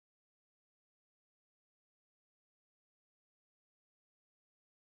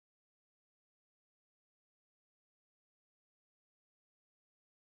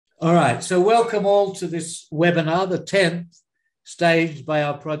All right, so welcome all to this webinar, the 10th, staged by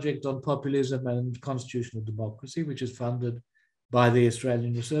our project on populism and constitutional democracy, which is funded by the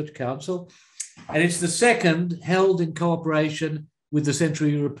Australian Research Council. And it's the second held in cooperation with the Central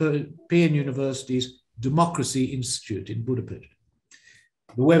European University's Democracy Institute in Budapest.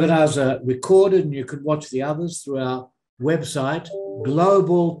 The webinars are recorded and you can watch the others through our website,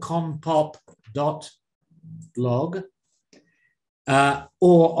 globalconpop.blog,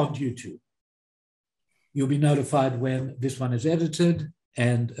 or on YouTube. You'll be notified when this one is edited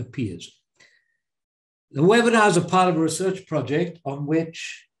and appears. The webinars are part of a research project on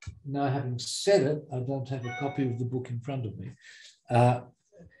which, now having said it, I don't have a copy of the book in front of me,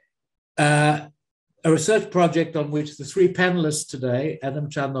 a research project on which the three panelists today, Adam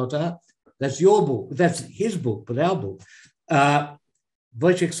Czarnota, that's your book, that's his book, but our book,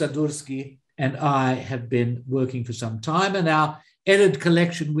 Wojciech Sadurski and I have been working for some time, and our edited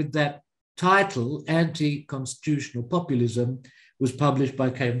collection with that title, Anti-Constitutional Populism, was published by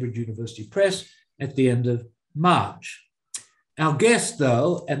Cambridge University Press at the end of March. Our guest,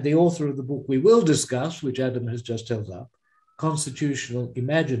 though, and the author of the book we will discuss, which Adam has just held up, Constitutional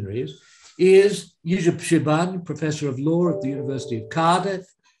Imaginaries, is Jiří Příban, Professor of Law at the University of Cardiff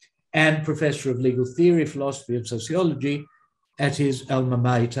and Professor of Legal Theory, Philosophy and Sociology at his alma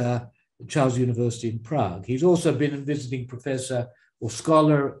mater, Charles University in Prague. He's also been a visiting professor or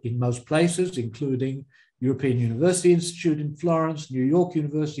scholar in most places, including European University Institute in Florence, New York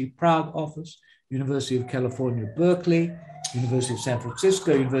University Prague office, University of California, Berkeley, University of San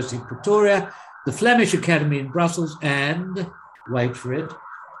Francisco, University of Pretoria, the Flemish Academy in Brussels, and, wait for it,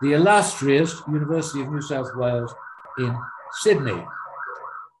 the illustrious University of New South Wales in Sydney.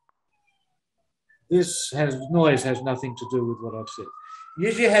 This noise has nothing to do with what I've said.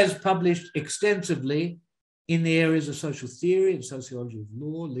 Jiří has published extensively in the areas of social theory and sociology of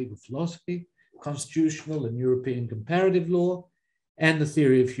law, legal philosophy, constitutional and European comparative law, and the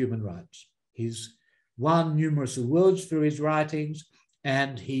theory of human rights. He's won numerous awards for his writings,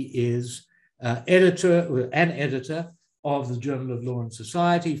 and he is an editor of the Journal of Law and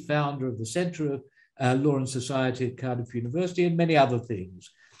Society, founder of the Centre of Law and Society at Cardiff University, and many other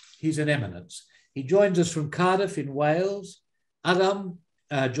things. He's an eminence. He joins us from Cardiff in Wales. Adam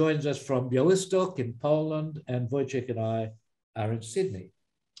joins us from Białystok in Poland, and Wojciech and I are in Sydney.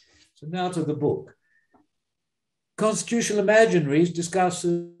 So now to the book. Constitutional Imaginaries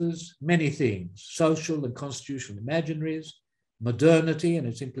discusses many things: social and constitutional imaginaries, modernity and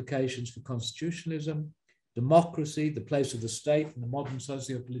its implications for constitutionalism, democracy, the place of the state in the modern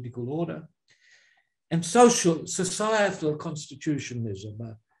socio-political order, and societal constitutionalism,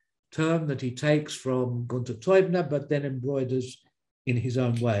 a term that he takes from Günter Teubner, but then embroiders in his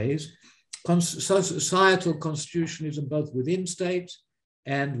own ways. Societal constitutionalism, both within states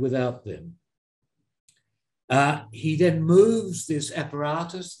and without them. He then moves this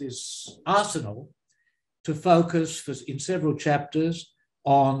apparatus, this arsenal, to focus in several chapters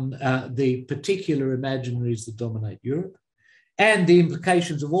on the particular imaginaries that dominate Europe and the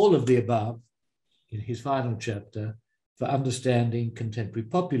implications of all of the above in his final chapter for understanding contemporary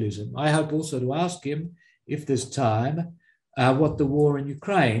populism. I hope also to ask him, if there's time, what the war in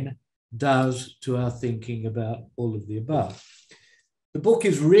Ukraine does to our thinking about all of the above. The book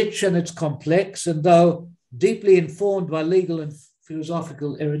is rich and it's complex, and though deeply informed by legal and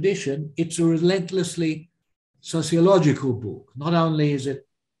philosophical erudition, it's a relentlessly sociological book. Not only is it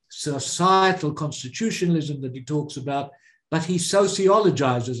societal constitutionalism that he talks about, but he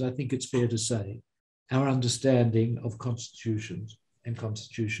sociologizes, I think it's fair to say, our understanding of constitutions and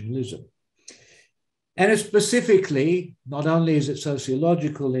constitutionalism. And it's specifically, not only is it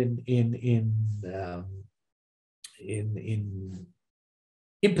sociological in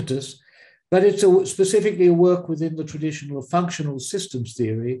impetus, but it's specifically a work within the traditional functional systems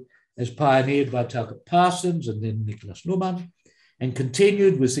theory as pioneered by Talcott Parsons and then Niklas Luhmann, and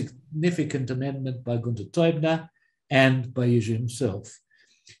continued with significant amendment by Günter Teubner and by Jiří himself.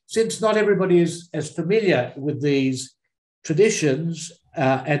 Since not everybody is as familiar with these traditions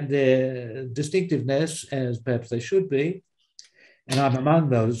and their distinctiveness as perhaps they should be, and I'm among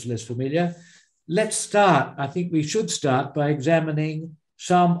those less familiar, let's start. I think we should start by examining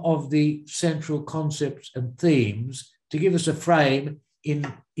some of the central concepts and themes to give us a frame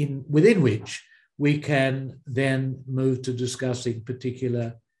within which we can then move to discussing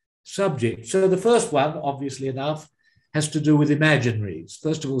particular subjects. So the first one, obviously enough, has to do with imaginaries.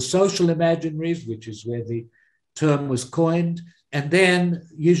 First of all, social imaginaries, which is where the term was coined, and then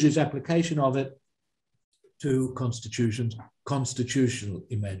Jiří's application of it to constitutions, constitutional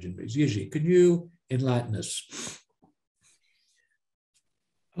imaginaries. Jiří, can you enlighten us?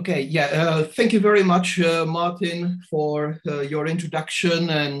 Okay, yeah, thank you very much, Martin, for your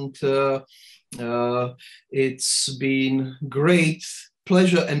introduction, and it's been great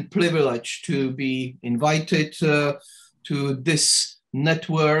pleasure and privilege to be invited to this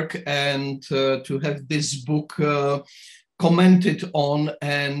network and to have this book commented on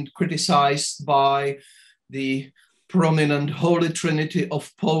and criticized by the prominent Holy Trinity of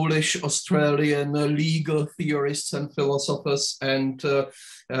Polish, Australian legal theorists and philosophers, and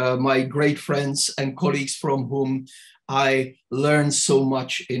my great friends and colleagues from whom I learned so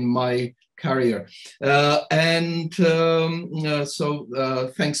much in my career. Thanks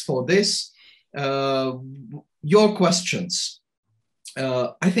for this. Your questions.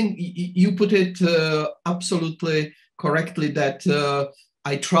 I think you put it absolutely correctly that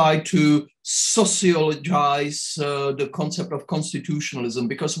I try to sociologize the concept of constitutionalism,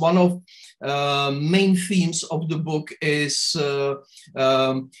 because one of main themes of the book is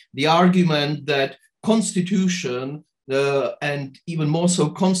the argument that constitution and even more so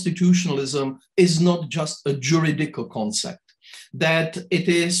constitutionalism is not just a juridical concept, that it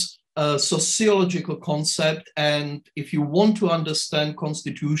is a sociological concept. And if you want to understand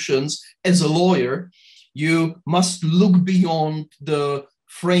constitutions as a lawyer, you must look beyond the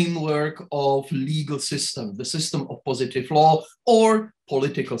framework of legal system, the system of positive law or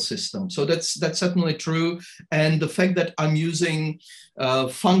political system. So that's certainly true. And the fact that I'm using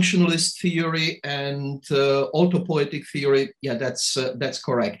functionalist theory and autopoietic theory, yeah, that's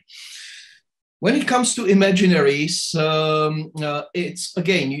correct. When it comes to Imaginaries, it's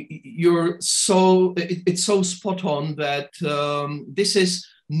again, it's so spot on that this is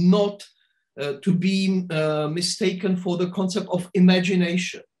not to be mistaken for the concept of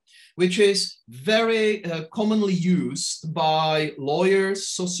imagination, which is very commonly used by lawyers,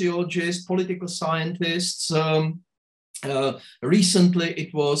 sociologists, political scientists. Recently,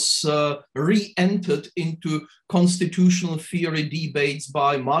 it was re-entered into constitutional theory debates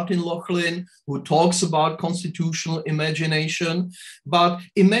by Martin Laughlin, who talks about constitutional imagination. But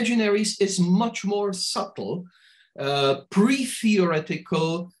Imaginaries is much more subtle,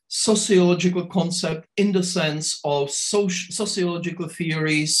 pre-theoretical, sociological concept in the sense of sociological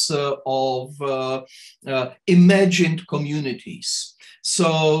theories of imagined communities.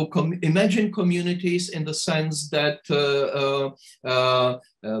 So imagined communities in the sense that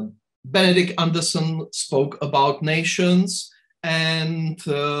Benedict Anderson spoke about nations, and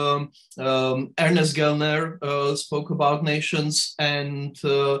Ernest Gellner spoke about nations, and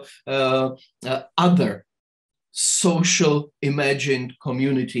other social imagined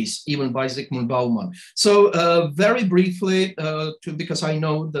communities, even by Zygmunt Bauman. So very briefly, because I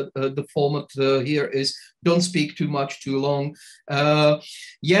know that the format here is don't speak too much too long.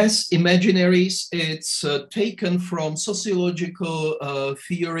 Yes, Imaginaries, it's taken from sociological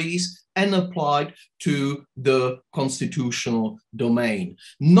theories and applied to the constitutional domain,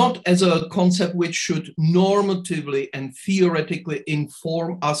 not as a concept which should normatively and theoretically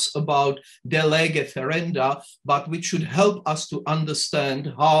inform us about de lege ferenda, but which should help us to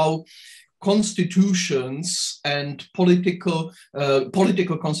understand how constitutions and political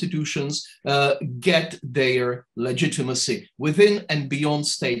constitutions get their legitimacy within and beyond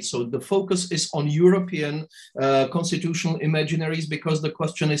states. So the focus is on European constitutional imaginaries, because the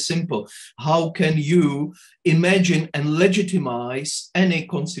question is simple: how can you imagine and legitimize any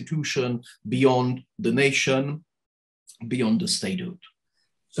constitution beyond the nation, beyond the statehood?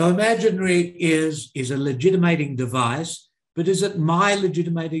 So imaginary is a legitimating device. But is it my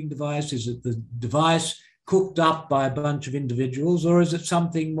legitimating device? Is it the device cooked up by a bunch of individuals, or is it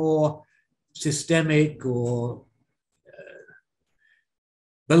something more systemic or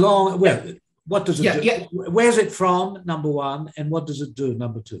what does it do? Yeah. Where's it from, number one, and what does it do,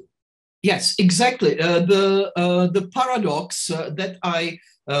 number two? Yes, exactly. The paradox that I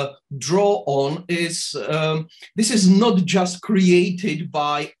draw on is this is not just created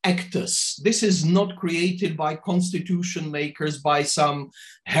by actors. This is not created by constitution makers, by some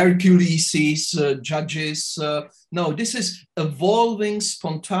Herculeses, judges. No, this is evolving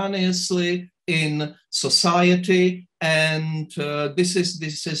spontaneously in society. And this is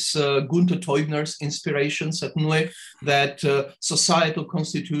Gunther Teubner's inspiration, certainly, that societal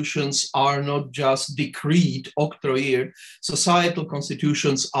constitutions are not just decreed, octroyed. Societal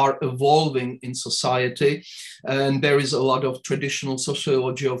constitutions are evolving in society. And there is a lot of traditional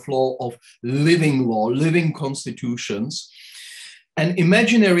sociology of law, of living law, living constitutions. And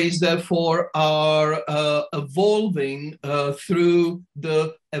imaginaries, therefore, are evolving through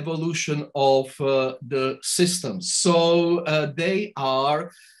the evolution of the systems. So they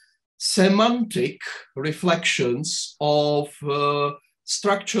are semantic reflections of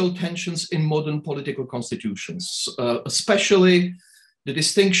structural tensions in modern political constitutions, especially the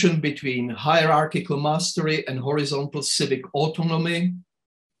distinction between hierarchical mastery and horizontal civic autonomy,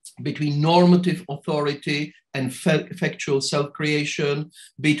 between normative authority and factual self-creation,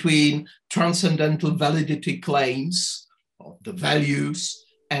 between transcendental validity claims of the values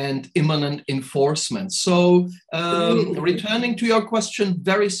and immanent enforcement. So returning to your question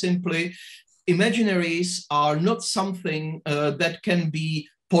very simply, imaginaries are not something that can be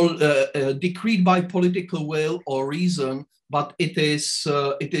decreed by political will or reason, but it is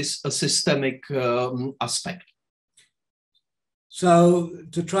a systemic aspect. So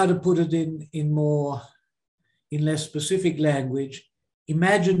to try to put it in less specific language,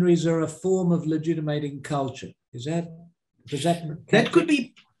 imaginaries are a form of legitimating culture. It could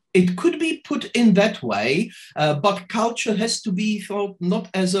be put in that way, but culture has to be thought not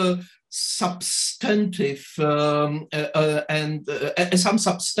as a substantive and as some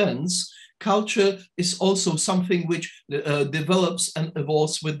substance. Culture is also something which develops and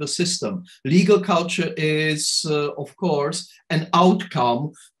evolves with the system. Legal culture is, of course, an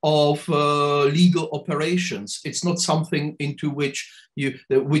outcome of legal operations. It's not something into which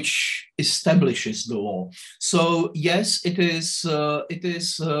establishes the law. So yes, it is a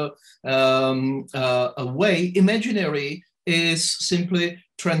way. Imaginary is simply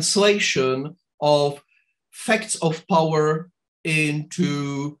translation of facts of power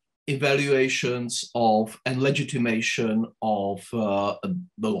into evaluations of and legitimation of the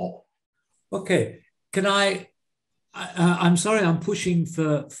law. Okay, I'm sorry I'm pushing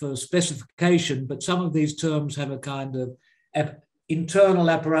for specification, but some of these terms have a kind of internal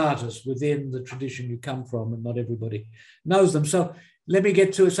apparatus within the tradition you come from, and not everybody knows them. So let me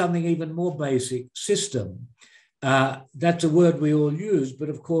get to something even more basic, system. That's a word we all use, but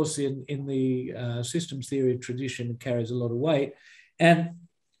of course in the systems theory tradition, it carries a lot of weight. And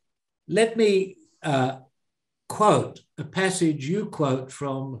let me quote a passage you quote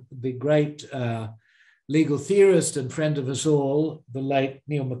from the great legal theorist and friend of us all, the late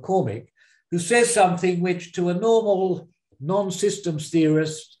Neil McCormick, who says something which to a normal non-systems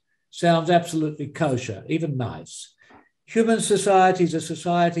theorist sounds absolutely kosher, even nice. Human societies are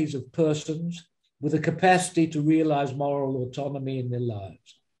societies of persons with a capacity to realize moral autonomy in their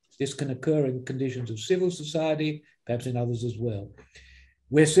lives. This can occur in conditions of civil society, perhaps in others as well,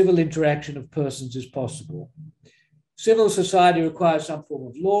 where civil interaction of persons is possible. Civil society requires some form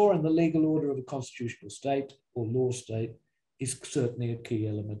of law, and the legal order of a constitutional state or law state is certainly a key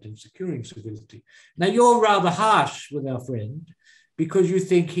element in securing civility. Now, you're rather harsh with our friend because you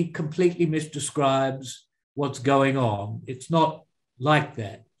think he completely misdescribes what's going on. It's not like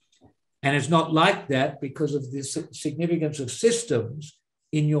that. And it's not like that because of the significance of systems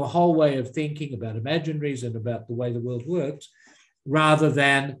in your whole way of thinking about imaginaries and about the way the world works, rather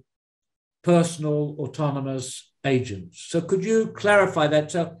than personal autonomous agents. So could you clarify that?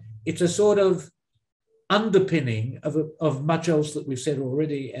 So it's a sort of underpinning of much else that we've said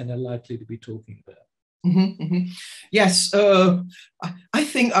already and are likely to be talking about. Mm-hmm, mm-hmm. Yes, I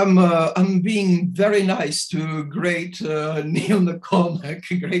think I'm being very nice to great Neil McCormick,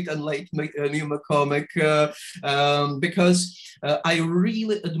 great and late Neil McCormick, because I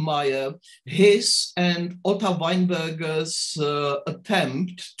really admire his and Otto Weinberger's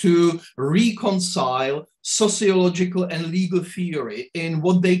attempt to reconcile sociological and legal theory in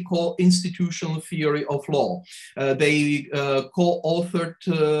what they call institutional theory of law. They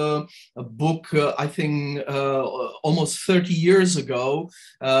co-authored a book, I think, almost 30 years ago,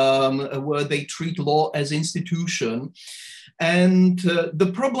 where they treat law as institution. And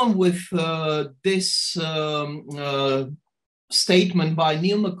the problem with this statement by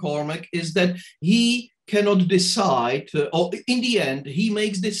Neil McCormick is that he cannot decide, or in the end, he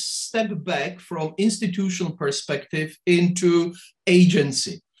makes this step back from institutional perspective into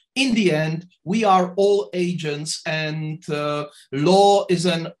agency. In the end, we are all agents, and law is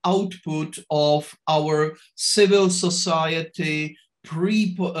an output of our civil society,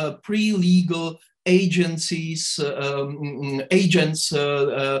 pre-legal agencies, agents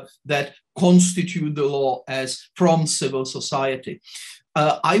that constitute the law as from civil society.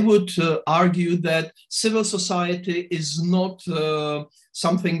 I would argue that civil society is not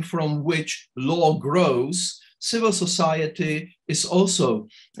something from which law grows. Civil society is also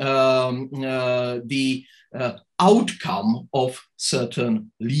the outcome of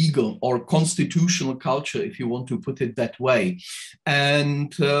certain legal or constitutional culture, if you want to put it that way.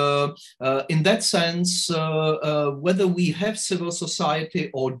 And in that sense, whether we have civil society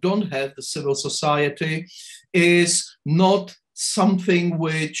or don't have the civil society is not something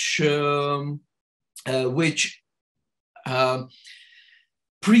which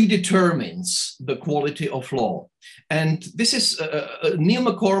predetermines the quality of law. And this is Neil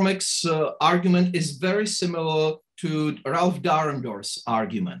McCormick's argument is very similar to Ralph Dahrendorf's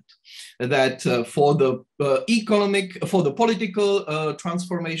argument that for the political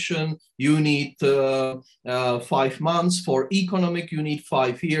transformation, you need 5 months. For economic, you need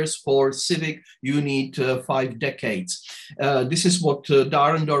 5 years. For civic, you need 5 decades. This is what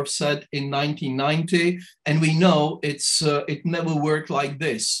Dahrendorf said in 1990, and we know it never worked like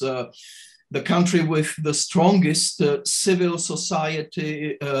this. The country with the strongest civil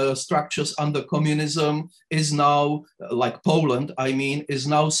society structures under communism is now, like Poland, I mean, is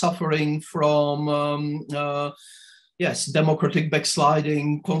now suffering from, yes, democratic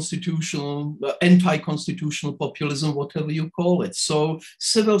backsliding, constitutional, anti-constitutional populism, whatever you call it. So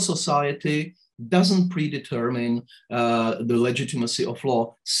civil society doesn't predetermine the legitimacy of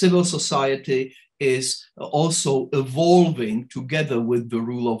law. Civil society is also evolving together with the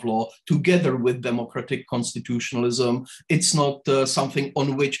rule of law, together with democratic constitutionalism. It's not something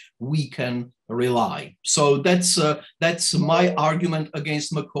on which we can rely. So that's my argument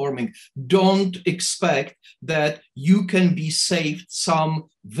against McCormick. Don't expect that you can be saved some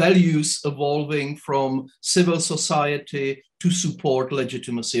values evolving from civil society to support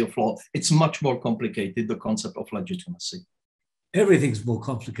legitimacy of law. It's much more complicated, the concept of legitimacy. Everything's more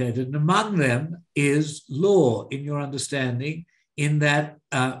complicated. And among them is law, in your understanding, in that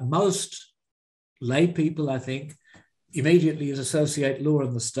most lay people, I think, immediately associate law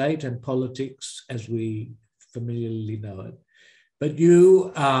and the state and politics as we familiarly know it. But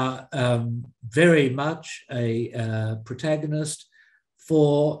you are very much a protagonist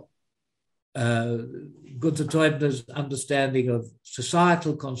for Gunther Teubner's understanding of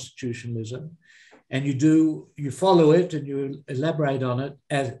societal constitutionalism, and you follow it and you elaborate on it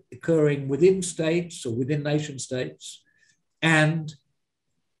as occurring within states or within nation states and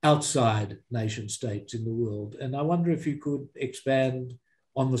outside nation states in the world. And I wonder if you could expand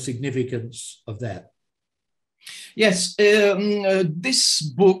on the significance of that. Yes, this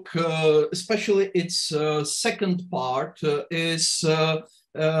book, especially its second part, is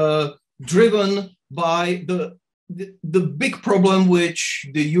driven by the big problem which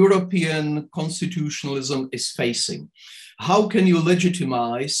the European constitutionalism is facing. How can you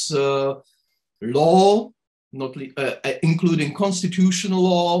legitimize law, not including constitutional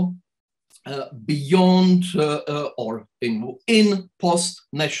law, beyond or in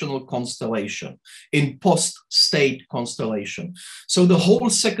post-national constellation, in post-state constellation? So the whole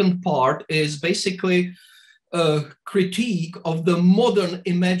second part is basically a critique of the modern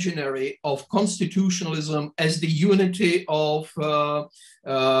imaginary of constitutionalism as the unity of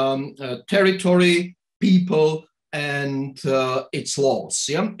territory, people, and its laws.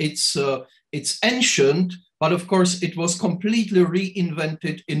 Yeah, it's ancient, but of course it was completely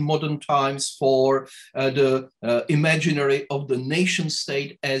reinvented in modern times for the imaginary of the nation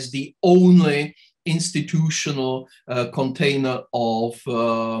state as the only institutional container of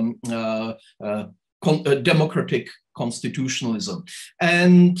democratic constitutionalism.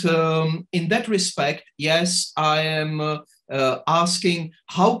 And in that respect, yes, I am asking,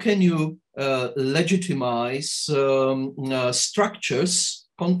 how can you legitimize structures,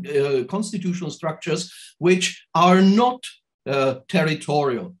 constitutional structures, which are not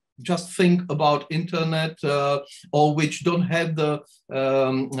territorial? Just think about internet, or which don't have the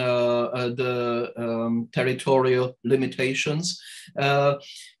territorial limitations,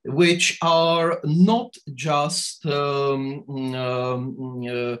 which are not just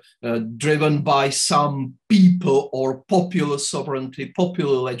driven by some people or popular sovereignty,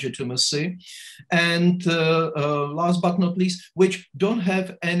 popular legitimacy, and last but not least, which don't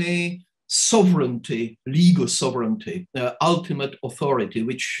have any sovereignty, legal sovereignty, ultimate authority,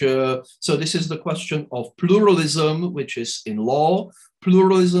 which, so this is the question of pluralism, which is in law,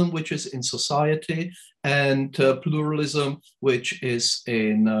 pluralism, which is in society, and pluralism, which is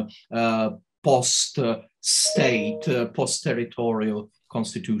in post-state, post-territorial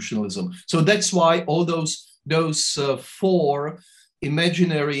constitutionalism. So that's why all those 4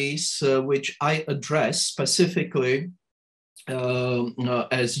 imaginaries, which I address specifically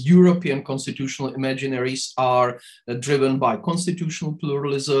as European constitutional imaginaries, are driven by constitutional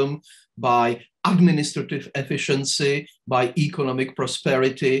pluralism, by administrative efficiency, by economic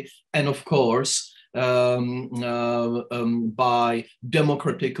prosperity, and of course, by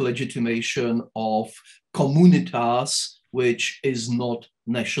democratic legitimation of communitas, which is not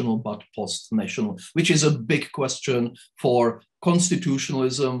national but post-national, which is a big question for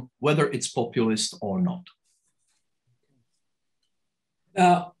constitutionalism, whether it's populist or not.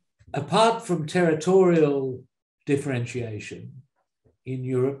 Now, apart from territorial differentiation, in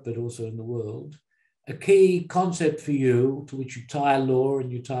Europe, but also in the world. A key concept for you, to which you tie law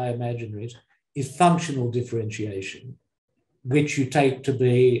and you tie imaginaries, is functional differentiation, which you take to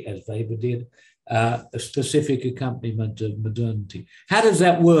be, as Weber did, a specific accompaniment of modernity. How does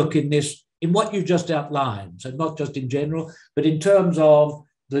that work in this, in what you just outlined? So not just in general, but in terms of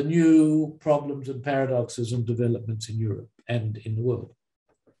the new problems and paradoxes and developments in Europe and in the world.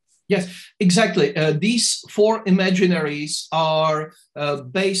 Yes, exactly. These four imaginaries are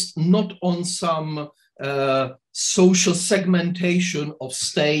based not on some social segmentation of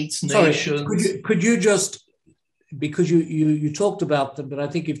states, nations. Sorry, could you just, because you talked about them, but I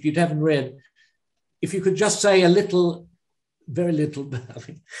think if you haven't read, if you could just say a little, very little about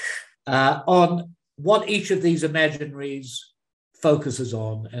it, on what each of these imaginaries focuses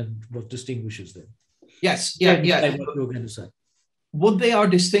on and what distinguishes them. Yes, yeah. What you're going to say. What they are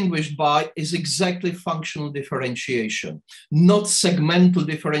distinguished by is exactly functional differentiation, not segmental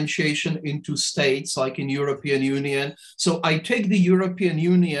differentiation into states like in European Union. So I take the European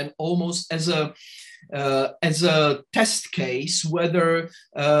Union almost as a test case whether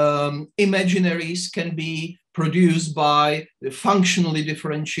imaginaries can be produced by functionally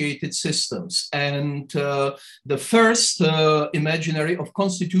differentiated systems. And the first imaginary of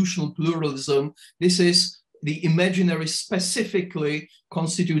constitutional pluralism, this is the imaginary specifically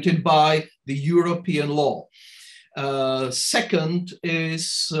constituted by the European law. Second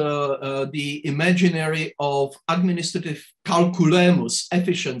is the imaginary of administrative calculemus,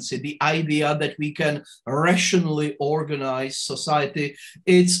 efficiency, the idea that we can rationally organize society.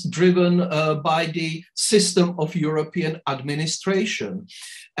 It's driven by the system of European administration.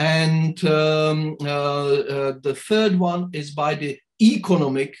 And the third one is by the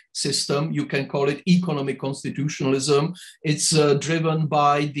economic system. You can call it economic constitutionalism. It's driven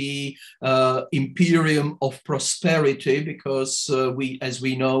by the imperium of prosperity, because as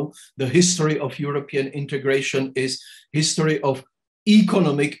we know, the history of European integration is history of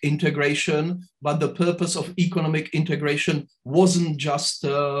economic integration, but the purpose of economic integration wasn't just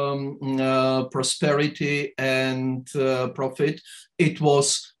prosperity and profit. It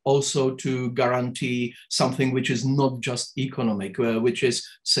was also to guarantee something which is not just economic, which is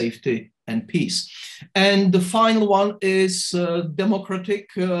safety and peace. And the final one is democratic,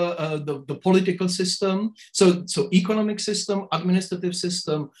 the political system. So economic system, administrative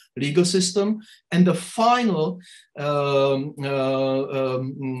system, legal system. And the final, the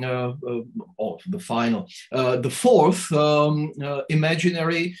fourth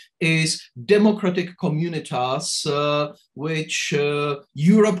imaginary is democratic communitas, which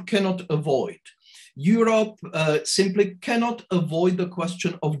Europe cannot avoid. Europe simply cannot avoid the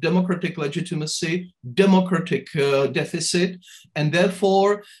question of democratic legitimacy, democratic deficit, and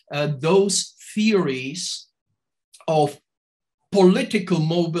therefore those theories of political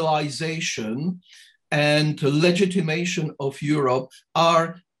mobilization and legitimation of Europe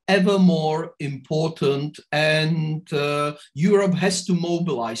are ever more important, and Europe has to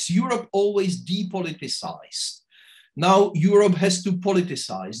mobilize. Europe always depoliticized. Now Europe has to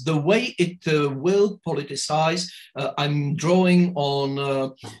politicize. The way it will politicize, I'm drawing on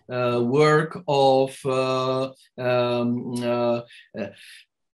work of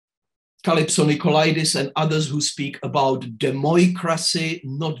Calypso Nicolaidis and others who speak about democracy,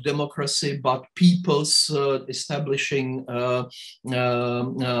 not democracy, but people's establishing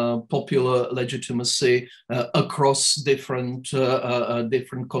popular legitimacy across different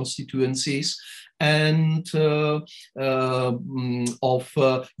constituencies, and of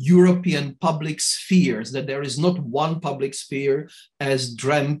European public spheres, that there is not one public sphere as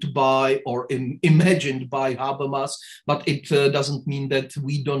dreamt by or imagined by Habermas, but it doesn't mean that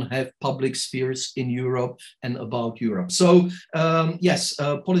we don't have public spheres in Europe and about Europe. So yes,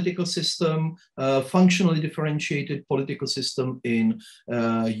 political system, functionally differentiated political system in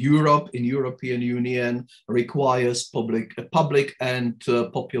Europe, in European Union, requires public and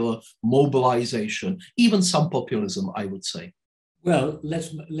popular mobilization. Even some populism, I would say. Well,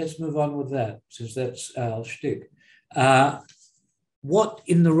 let's move on with that, since that's our shtick. What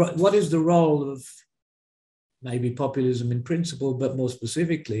is the role of maybe populism in principle, but more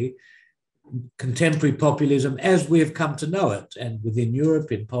specifically, contemporary populism as we have come to know it, and within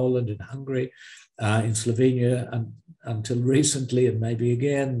Europe, in Poland, in Hungary, in Slovenia, until recently, and maybe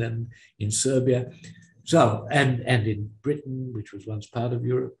again, and in Serbia, so and in Britain, which was once part of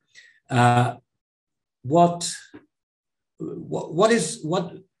Europe. What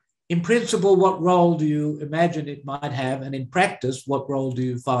in principle, what role do you imagine it might have, and in practice, what role do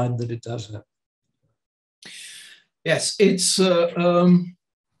you find that it does have? Yes, it's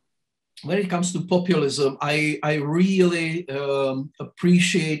when it comes to populism, I really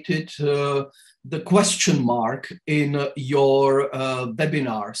appreciated the question mark in your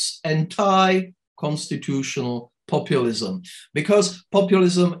webinars, anti-constitutional populism, because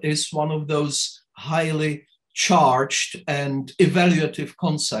populism is one of those highly charged and evaluative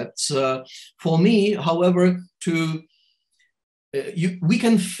concepts. For me, however, we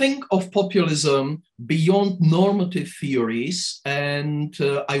can think of populism beyond normative theories, and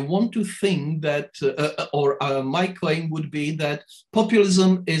I want to think that, my claim would be that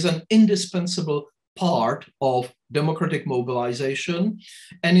populism is an indispensable part of democratic mobilization.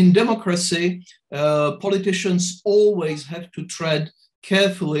 And in democracy, politicians always have to tread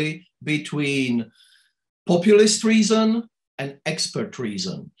carefully between populist reason and expert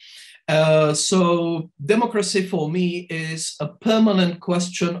reason. So democracy for me is a permanent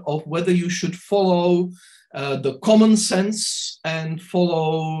question of whether you should follow the common sense and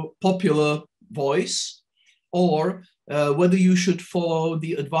follow popular voice, or whether you should follow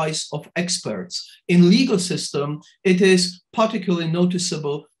the advice of experts. In legal system, it is particularly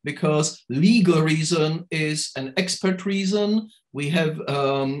noticeable because legal reason is an expert reason. We have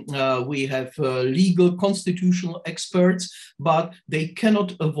legal constitutional experts, but they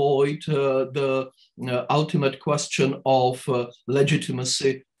cannot avoid the ultimate question of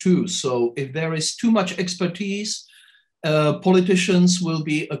legitimacy too. So if there is too much expertise, politicians will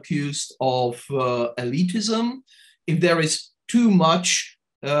be accused of elitism. If there is too much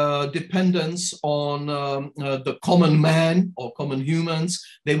dependence on the common man or common humans,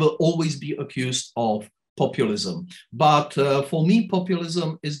 they will always be accused of populism. But for me,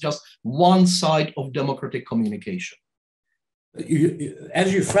 populism is just one side of democratic communication.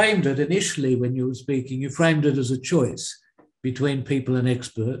 As you framed it initially when you were speaking, you framed it as a choice between people and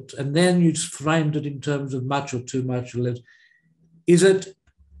experts, and then you framed it in terms of much or too much. Is it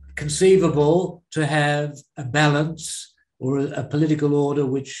conceivable to have a balance or a political order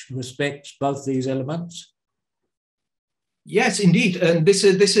which respects both these elements? Yes, indeed. And this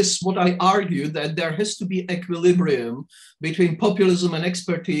is what I argue, that there has to be equilibrium between populism and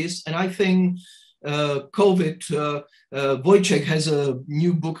expertise. And I think Wojciech has a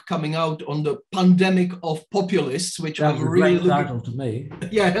new book coming out on the pandemic of populists, which I'm really title to me.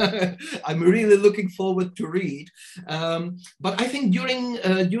 Yeah, I'm really looking forward to read. But I think during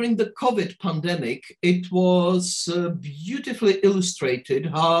the COVID pandemic, it was beautifully illustrated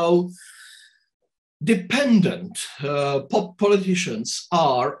how dependent politicians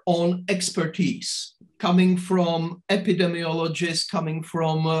are on expertise, coming from epidemiologists, coming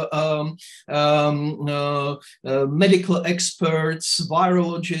from medical experts,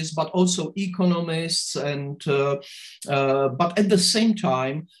 virologists, but also economists, and but at the same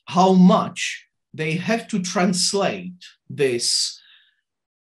time, how much they have to translate this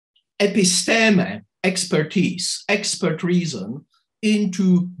episteme, expertise, expert reason,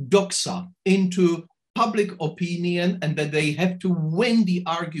 into doxa, into public opinion, and that they have to win the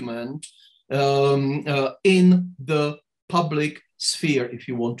argument in the public sphere, if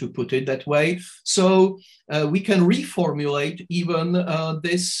you want to put it that way. So we can reformulate even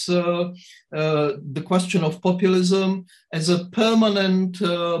the question of populism as a permanent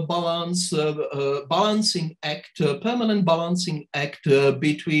balancing act, permanent balancing act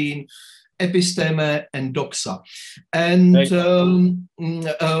between episteme and doxa. And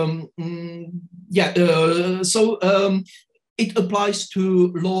it applies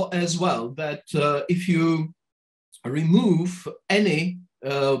to law as well, that if you remove any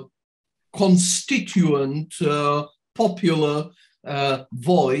constituent popular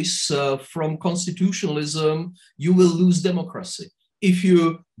voice from constitutionalism, you will lose democracy. If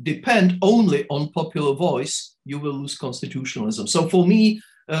you depend only on popular voice, you will lose constitutionalism. So for me,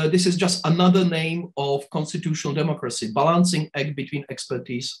 this is just another name of constitutional democracy, balancing act between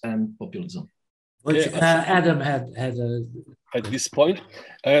expertise and populism. Which Adam had at this point,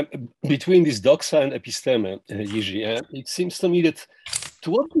 between this doxa and episteme, Jiří, it seems to me that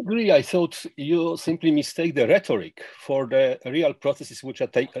to what degree I thought you simply mistake the rhetoric for the real processes which are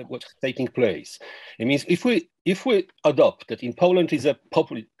taking place. It means if we adopt that in Poland is a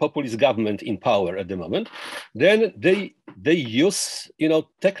populist government in power at the moment, then they use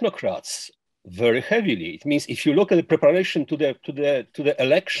technocrats very heavily. It means if you look at the preparation to the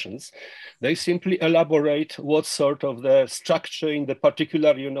elections, they simply elaborate what sort of the structure in the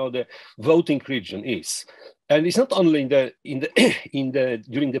particular the voting region is. and it's not only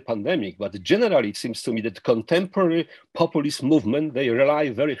during the pandemic, but generally it seems to me that contemporary populist movement, they rely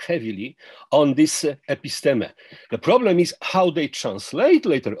very heavily on this episteme. The problem is how they translate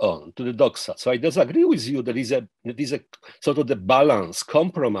later on to the doxa. So I disagree with you that is a sort of the balance,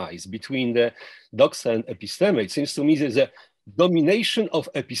 compromise between the doxa and episteme. It seems to me there's a domination of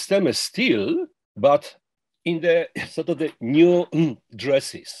episteme still, but in the sort of the new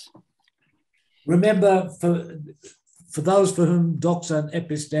dresses. Remember, for those for whom doxa and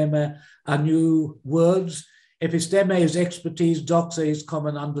episteme are new words, episteme is expertise, doxa is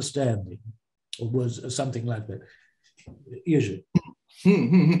common understanding, or was something like that. Usually.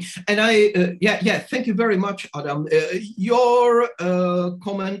 And thank you very much, Adam. Your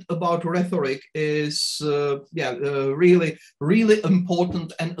comment about rhetoric is really, really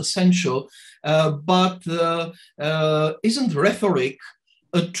important and essential. But isn't rhetoric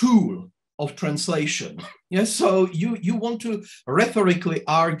a tool of translation? Yes, so you want to rhetorically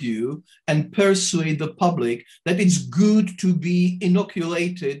argue and persuade the public that it's good to be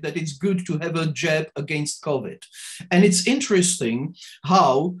inoculated, that it's good to have a jab against COVID. And it's interesting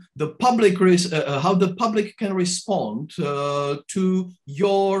how the public can respond to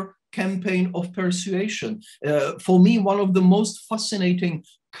your campaign of persuasion. For me, one of the most fascinating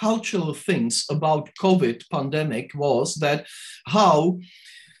cultural things about COVID pandemic was that how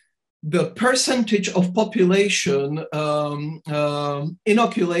the percentage of population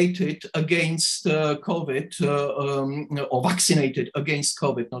inoculated against COVID or vaccinated against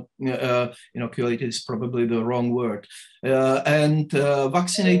COVID, not inoculated is probably the wrong word, and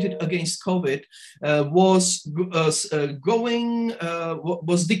vaccinated against COVID was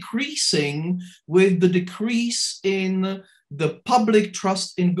decreasing with the decrease in the public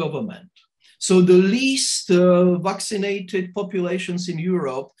trust in government. So the least vaccinated populations in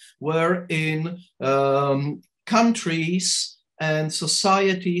Europe were in countries and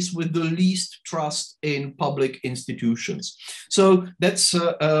societies with the least trust in public institutions. So that's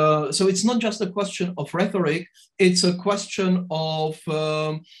so it's not just a question of rhetoric; it's a question of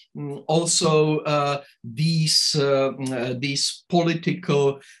also these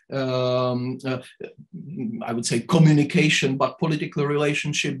political, I would say, communication, but political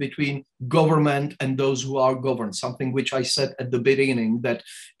relationship between government and those who are governed. Something which I said at the beginning, that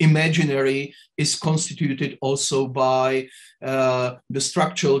imaginary is constituted also by the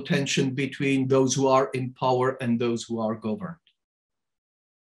structural tension between those who are in power and those who are governed.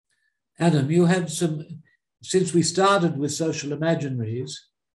 Adam, you had some, since we started with social imaginaries,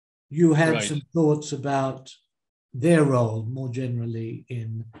 you had some thoughts about their role more generally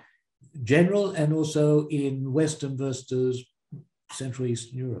in general and also in Western versus Central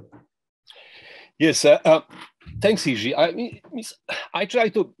Eastern Europe. Yes, thanks, Iji. I try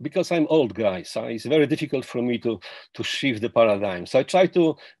to, because I'm old guy, so it's very difficult for me to shift the paradigm. So I try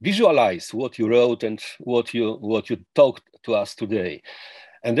to visualize what you wrote and what you talked to us today.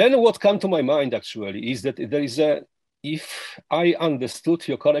 And then what came to my mind actually is that there is if I understood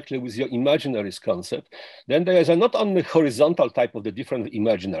you correctly with your imaginaries concept, then there is not only horizontal type of the different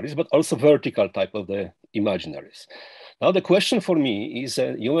imaginaries, but also vertical type of the imaginaries. Now, the question for me is,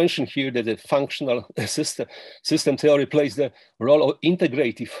 you mentioned here that the functional system theory plays the role of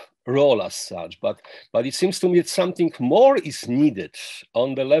integrative role as such, but it seems to me that something more is needed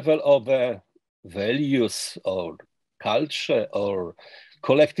on the level of values or culture or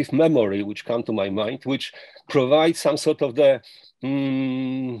collective memory, which come to my mind, which provides some sort of the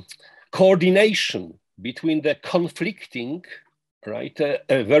coordination between the conflicting,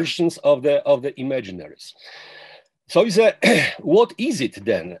 versions of the imaginaries. So what is it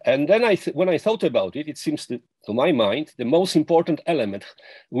then? And then when I thought about it, it seems to my mind, the most important element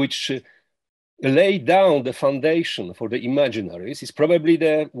which lay down the foundation for the imaginaries is probably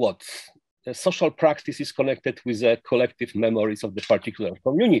the social practices connected with the collective memories of the particular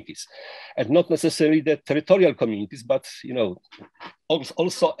communities, and not necessarily the territorial communities, but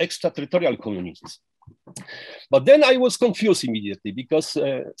also extraterritorial communities. But then I was confused immediately, because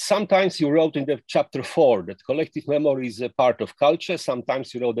sometimes you wrote in the chapter 4 that collective memory is a part of culture.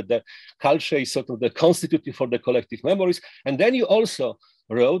 Sometimes you wrote that the culture is sort of the constitutive for the collective memories. And then you also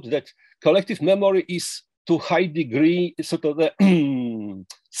wrote that collective memory is to high degree sort of the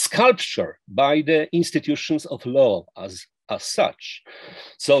sculpture by the institutions of law as such.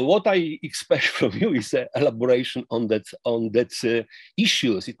 So what I expect from you is an elaboration on that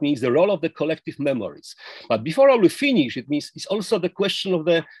issues. It means the role of the collective memories. But before I will finish, it means it's also the question of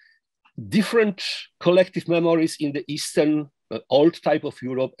the different collective memories in the Eastern old type of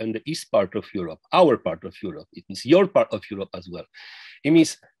Europe and the East part of Europe, our part of Europe. It means your part of Europe as well. It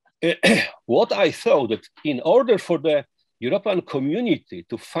means what I thought that in order for the European community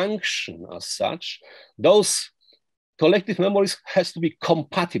to function as such, those collective memories has to be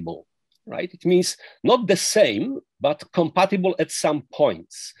compatible, right? It means not the same, but compatible at some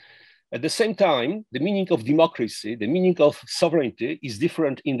points. At the same time, the meaning of democracy, the meaning of sovereignty is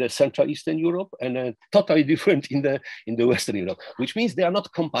different in the Central Eastern Europe and totally different in the Western Europe, which means they are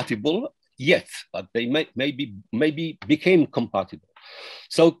not compatible yet, but they maybe became compatible.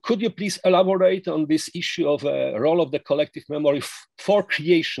 So could you please elaborate on this issue of role of the collective memory for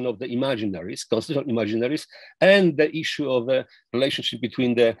creation of the imaginaries, constitutional imaginaries, and the issue of the relationship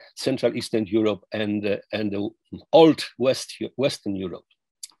between the Central Eastern Europe and the old Western Europe?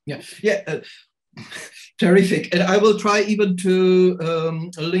 Yeah, terrific. And I will try even to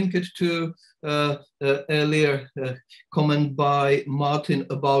link it to earlier comment by Martin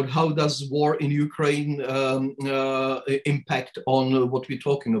about how does war in Ukraine impact on what we're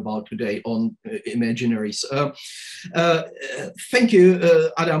talking about today on Imaginaries. Thank you,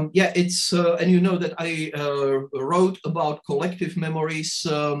 Adam. Yeah, it's and you know that I wrote about collective memories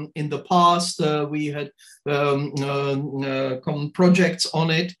in the past. We had common projects on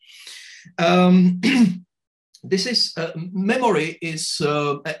it. This is memory is,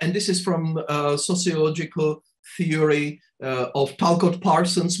 and this is from sociological theory of Talcott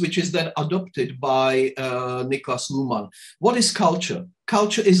Parsons, which is then adopted by Niklas Luhmann. What is culture?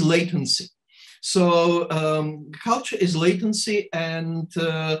 Culture is latency. So culture is latency, and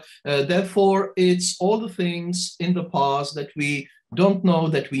therefore it's all the things in the past that we don't know,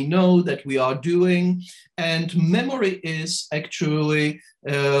 that we are doing. And memory is actually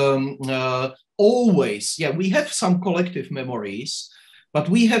always, yeah, we have some collective memories, but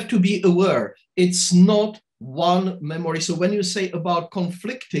we have to be aware it's not one memory. So when you say about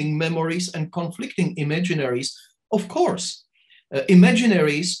conflicting memories and conflicting imaginaries, of course,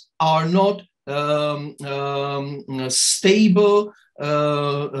 imaginaries are not stable,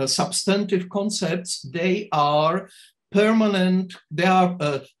 substantive concepts. They are permanent, they are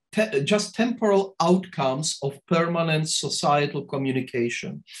just temporal outcomes of permanent societal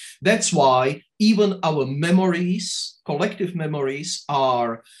communication. That's why even our memories, collective memories,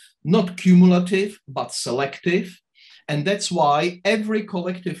 are not cumulative, but selective. And that's why every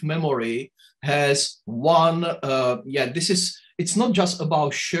collective memory has one, it's not just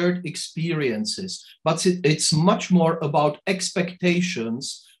about shared experiences, but it's much more about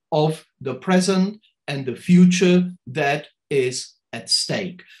expectations of the present and the future that is at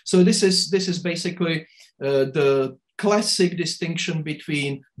stake. So this is basically the classic distinction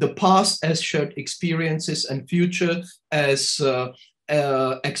between the past as shared experiences and future as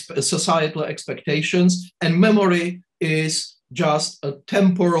societal expectations, and memory is just a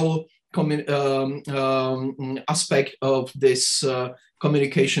temporal aspect of this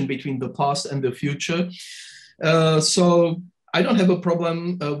communication between the past and the future. So I don't have a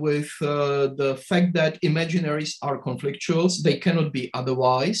problem with the fact that imaginaries are conflictual. They cannot be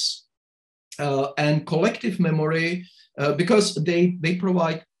otherwise. And collective memory, because they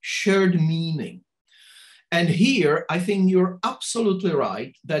provide shared meaning. And here, I think you're absolutely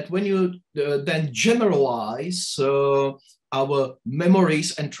right that when you then generalize our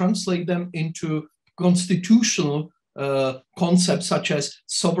memories and translate them into constitutional concepts such as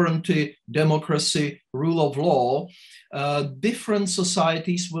sovereignty, democracy, rule of law, different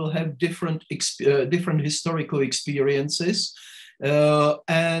societies will have different historical experiences.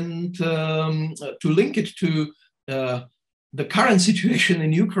 And to link it to the current situation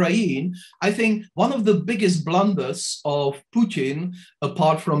in Ukraine, I think one of the biggest blunders of Putin,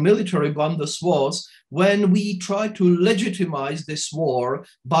 apart from military blunders, was when we tried to legitimize this war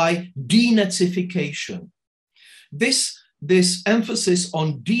by denazification. This emphasis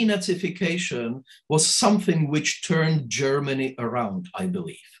on denazification was something which turned Germany around, I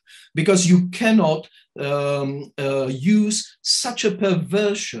believe, because you cannot use such a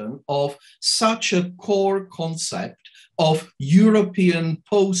perversion of such a core concept of European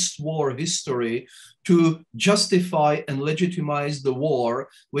post-war history to justify and legitimize the war,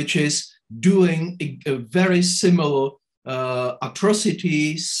 which is doing a very similar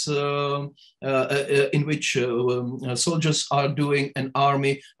atrocities in which soldiers are doing, an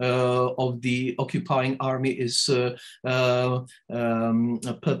army of the occupying army is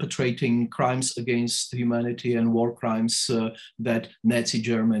perpetrating crimes against humanity and war crimes that Nazi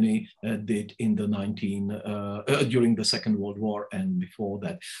Germany did in the during the Second World War and before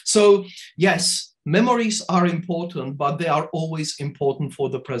that. So yes, memories are important, but they are always important for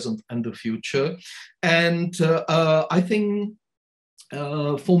the present and the future. And I think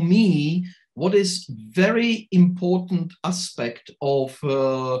for me, what is very important aspect of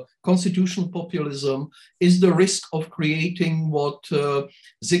constitutional populism is the risk of creating what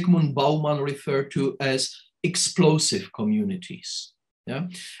Zygmunt Bauman referred to as explosive communities. Yeah?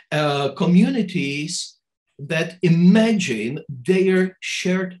 Communities that imagine their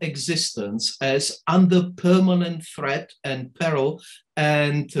shared existence as under permanent threat and peril,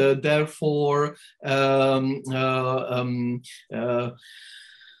 and therefore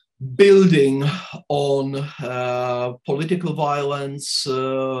building on political violence,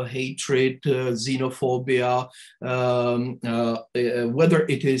 hatred, xenophobia, whether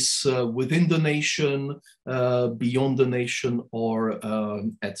it is within the nation, beyond the nation, or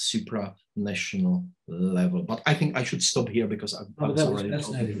at supranational level. But I think I should stop here because I was already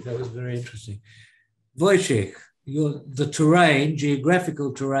fascinating. That was very interesting. Wojciech, the terrain,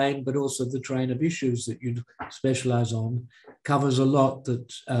 geographical terrain, but also the terrain of issues that you specialize on, covers a lot that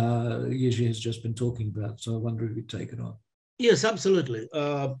Jiří has just been talking about. So I wonder if you'd take it on. Yes, absolutely.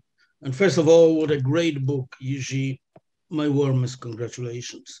 And first of all, what a great book, Jiří. My warmest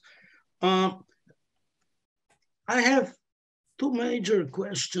congratulations. I have two major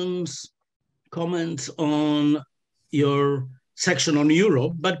questions, comments on your section on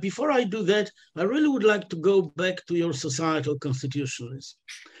Europe. But before I do that, I really would like to go back to your societal constitutionalism.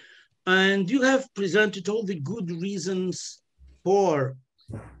 And you have presented all the good reasons for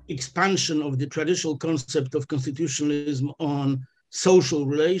expansion of the traditional concept of constitutionalism on social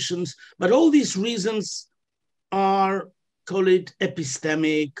relations. But all these reasons are, call it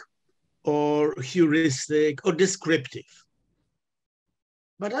epistemic or heuristic or descriptive.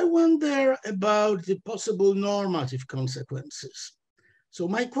 But I wonder about the possible normative consequences. So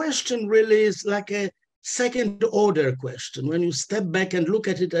my question really is like a second order question. When you step back and look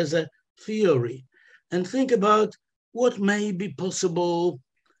at it as a theory and think about what may be possible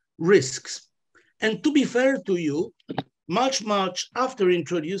risks. And to be fair to you, much after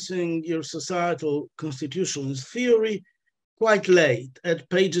introducing your societal constitutionalist theory, quite late, at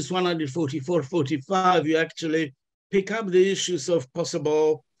pages 144, 45, you actually pick up the issues of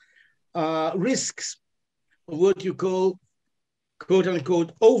possible risks of what you call, quote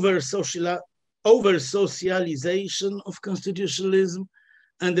unquote, over-socialization of constitutionalism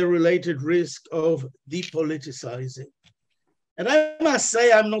and the related risk of depoliticizing. And I must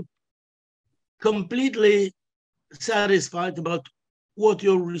say, I'm not completely satisfied about what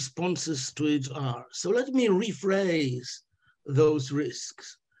your responses to it are. So let me rephrase those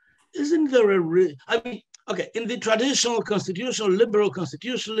risks. Isn't there a risk? I mean, okay, in the traditional constitutional, liberal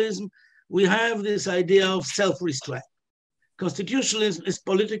constitutionalism, we have this idea of self-restraint. Constitutionalism is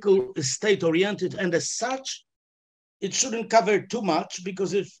political, is state-oriented, and as such, it shouldn't cover too much,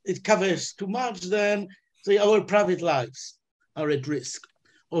 because if it covers too much, then say our private lives are at risk,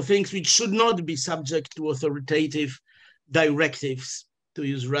 or things which should not be subject to authoritative directives, to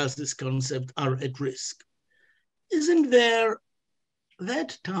use Raz's concept, are at risk. Isn't there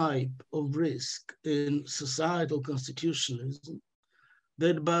that type of risk in societal constitutionalism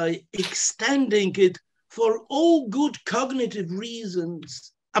that by extending it for all good cognitive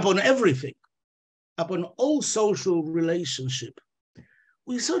reasons upon everything, upon all social relationship,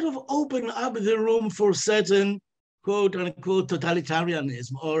 we sort of open up the room for certain quote unquote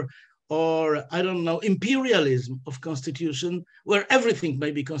totalitarianism or I don't know, imperialism of constitution, where everything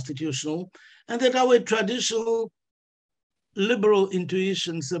may be constitutional, and that our traditional liberal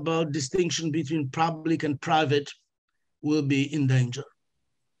intuitions about distinction between public and private will be in danger.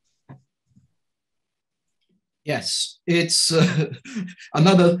 Yes, it's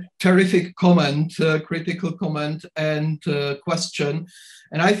another terrific comment, critical comment and question.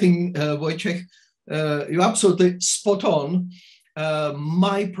 And I think, Wojciech, you're absolutely spot on.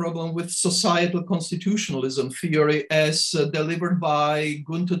 My problem with societal constitutionalism theory as delivered by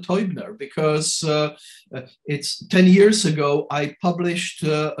Gunther Teubner, because it's 10 years ago, I published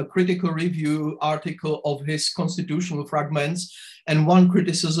a critical review article of his constitutional fragments. And one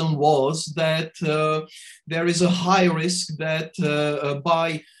criticism was that there is a high risk that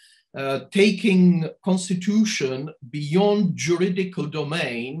by taking constitution beyond juridical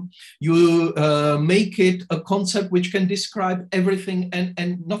domain, you make it a concept which can describe everything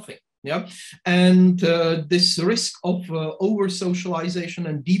and nothing. Yeah, and this risk of over-socialization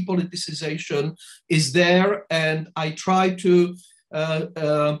and depoliticization is there, and I try to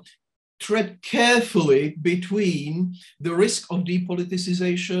tread carefully between the risk of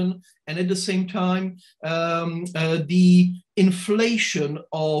depoliticization and at the same time the inflation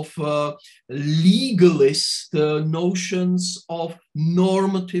of legalist notions of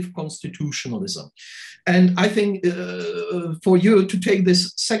normative constitutionalism. And I think for you to take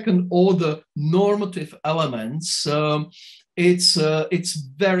this second order normative elements, it's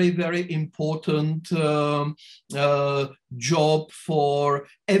very, very important job for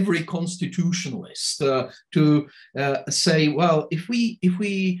every constitutionalist to say, well, if we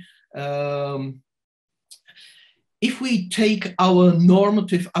take our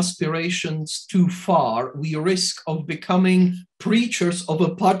normative aspirations too far, we risk of becoming preachers of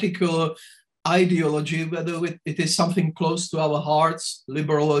a particular ideology, whether it is something close to our hearts,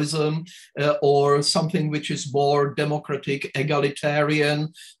 liberalism, or something which is more democratic,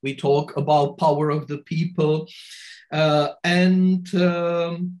 egalitarian. We talk about power of the people. I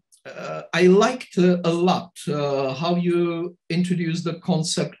liked a lot how you introduced the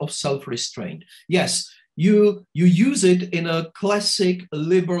concept of self-restraint. Yes, you use it in a classic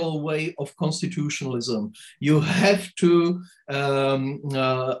liberal way of constitutionalism. You have to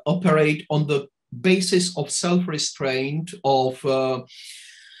operate on the basis of self-restraint, of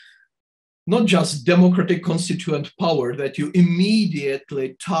not just democratic constituent power, that you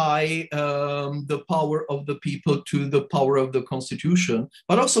immediately tie the power of the people to the power of the constitution,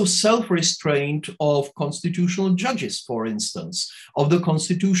 but also self-restraint of constitutional judges, for instance, of the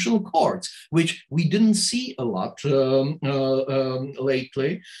constitutional courts, which we didn't see a lot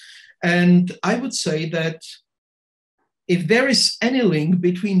lately. And I would say that if there is any link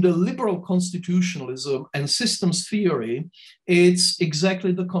between the liberal constitutionalism and systems theory, it's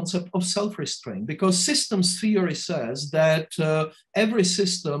exactly the concept of self-restraint, because systems theory says that every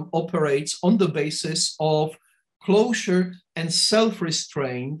system operates on the basis of closure and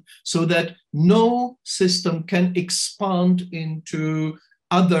self-restraint, so that no system can expand into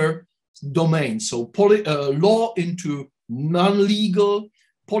other domains. So law into non-legal,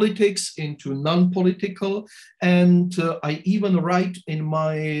 politics into non-political, and I even write in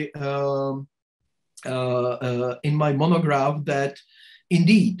my monograph that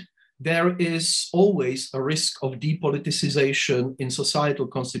indeed there is always a risk of depoliticization in societal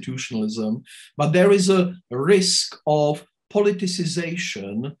constitutionalism, but there is a risk of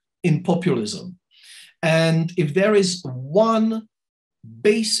politicization in populism. And if there is one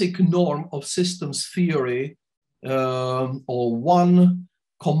basic norm of systems theory or one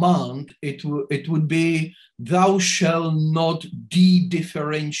command, it would be, thou shalt not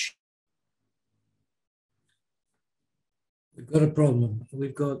de-differentiate. We've got a problem.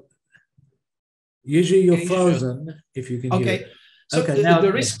 We've got, usually you're frozen, if you can hear it. So okay, now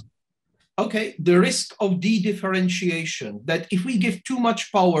the risk of de-differentiation, that if we give too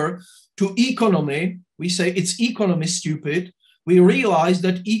much power to economy, we say it's economy stupid, we realize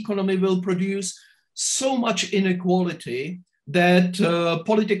that economy will produce so much inequality that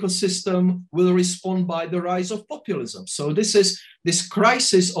political system will respond by the rise of populism. So this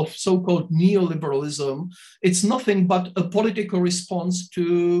crisis of so-called neoliberalism, it's nothing but a political response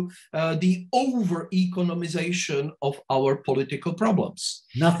to the over-economization of our political problems.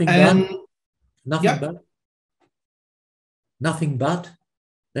 Nothing but,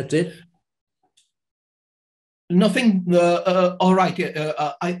 that's it? Nothing. All right.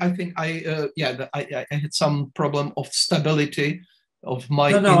 I think I had some problem of stability of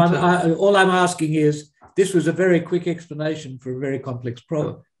my. All I'm asking is, this was a very quick explanation for a very complex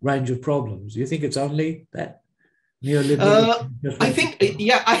range of problems. You think it's only that neoliberal? I think,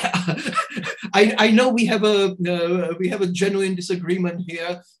 yeah. I know we have a genuine disagreement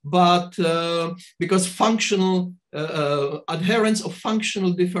here, but because functional adherence of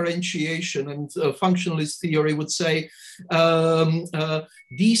functional differentiation and functionalist theory would say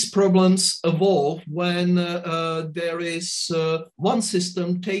these problems evolve when there is one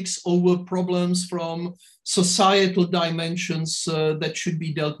system takes over problems from societal dimensions that should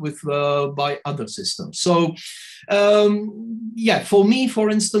be dealt with by other systems. So yeah, for me, for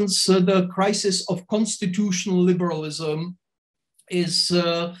instance, the crisis of constitutional liberalism is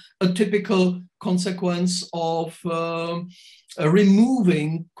a typical consequence of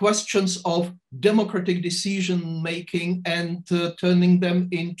removing questions of democratic decision-making and turning them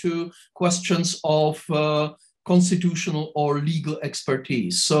into questions of constitutional or legal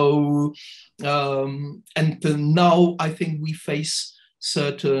expertise. So, and now I think we face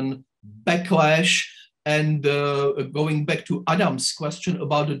certain backlash. And going back to Adam's question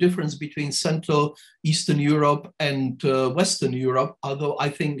about the difference between Central Eastern Europe and Western Europe, although I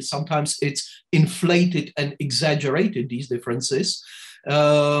think sometimes it's inflated and exaggerated, these differences,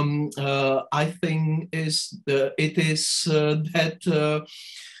 I think it is that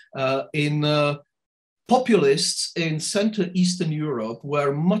in populists in Central Eastern Europe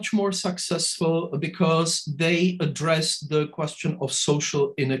were much more successful because they addressed the question of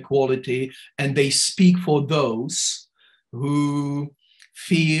social inequality, and they speak for those who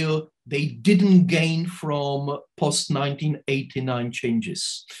feel they didn't gain from post-1989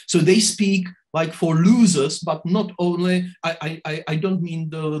 changes. So they speak like for losers, but not only, I don't mean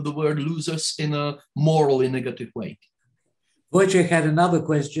the word losers in a morally negative way. Wojciech had another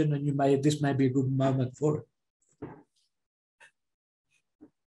question, and this may be a good moment for it.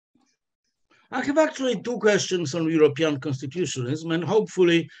 I have actually two questions on European constitutionalism, and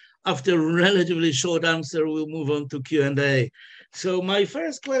hopefully after a relatively short answer, we'll move on to Q&A. So my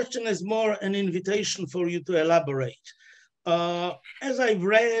first question is more an invitation for you to elaborate. As I've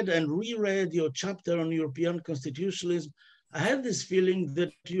read and reread your chapter on European constitutionalism, I have this feeling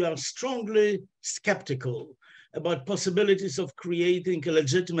that you are strongly skeptical about possibilities of creating a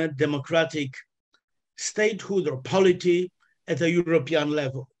legitimate democratic statehood or polity at a European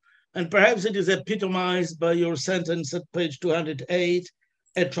level. And perhaps it is epitomized by your sentence at page 208,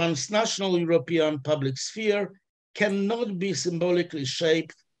 a transnational European public sphere cannot be symbolically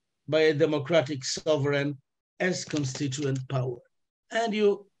shaped by a democratic sovereign as constituent power. And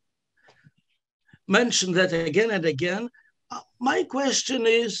you mentioned that again and again. My question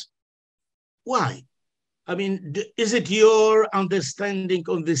is, why? I mean, is it your understanding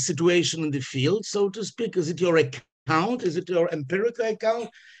of the situation in the field, so to speak? Is it your account? Is it your empirical account?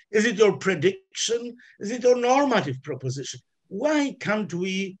 Is it your prediction? Is it your normative proposition? Why can't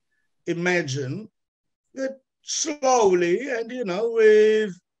we imagine that slowly and,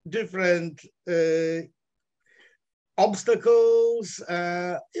 with different obstacles,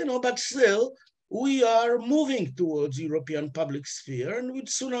 but still, we are moving towards European public sphere, and with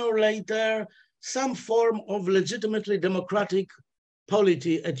sooner or later, some form of legitimately democratic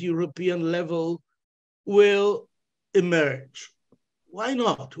polity at European level will emerge. Why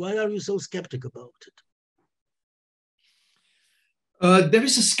not? Why are you so skeptical about it? There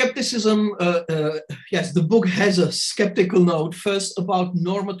is a skepticism, yes, the book has a skeptical note, first about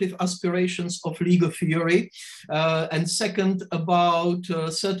normative aspirations of legal theory, and second about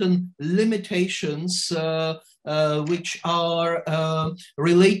certain limitations which are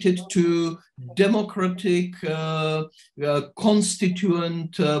related to democratic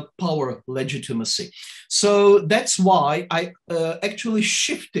constituent power legitimacy. So that's why I actually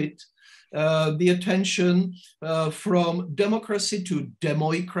shifted the attention from democracy to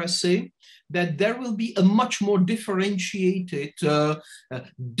demoicracy, that there will be a much more differentiated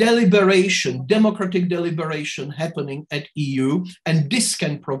deliberation, democratic deliberation happening at EU, and this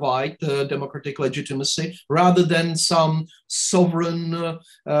can provide democratic legitimacy rather than some sovereign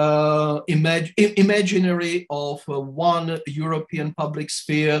imaginary of one European public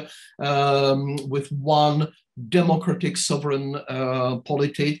sphere with one democratic sovereign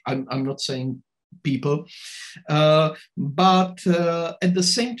polity. I'm not saying people, but at the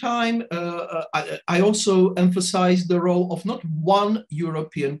same time, I also emphasize the role of not one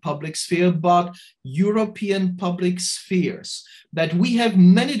European public sphere, but European public spheres, that we have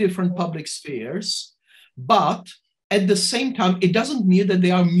many different public spheres, but at the same time, it doesn't mean that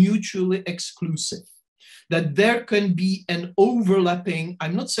they are mutually exclusive, that there can be an overlapping,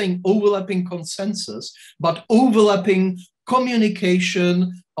 I'm not saying overlapping consensus, but overlapping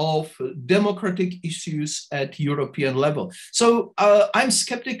communication of democratic issues at European level. So I'm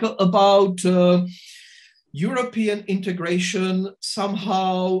skeptical about European integration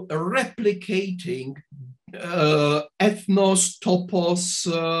somehow replicating ethnos, topos,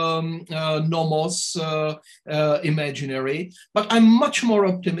 nomos imaginary, but I'm much more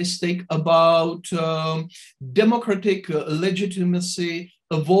optimistic about democratic legitimacy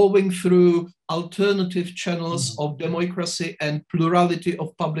evolving through alternative channels of democracy and plurality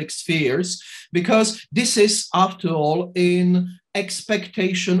of public spheres, because this is, after all, in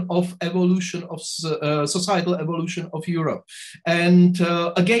expectation of evolution of societal evolution of Europe. And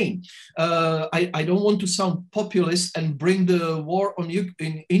again, I don't want to sound populist and bring the war on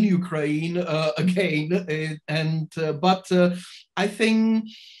in Ukraine again, but I think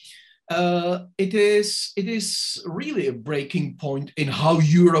it is really a breaking point in how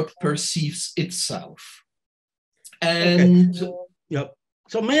Europe perceives itself. And okay. Yeah.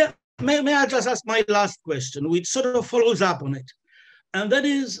 So may I just ask my last question, which sort of follows up on it? And that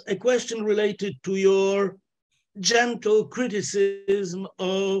is a question related to your gentle criticism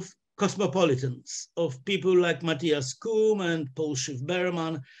of cosmopolitans, of people like Matthias Kuhn and Paul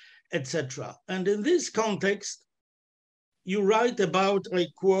Schiff-Berman, etc. And in this context, you write about, I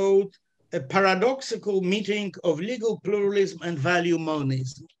quote, a paradoxical meeting of legal pluralism and value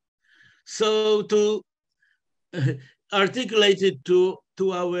monism. So to articulate it to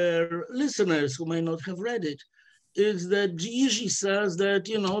our listeners who may not have read it, is that Gigi says that,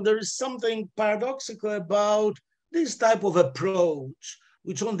 there is something paradoxical about this type of approach,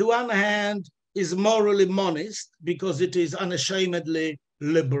 which on the one hand is morally monist because it is unashamedly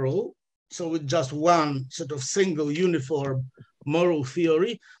liberal, so with just one sort of single uniform moral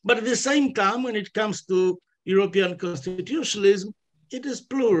theory, but at the same time, when it comes to European constitutionalism, it is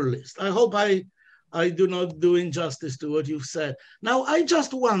pluralist. I hope I do not do injustice to what you've said. Now, I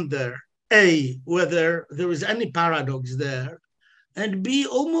just wonder, A, whether there is any paradox there, and B,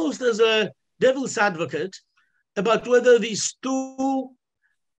 almost as a devil's advocate, about whether these two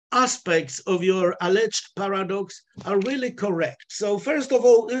aspects of your alleged paradox are really correct. So first of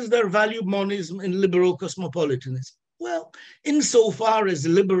all, is there value monism in liberal cosmopolitanism? Well, insofar as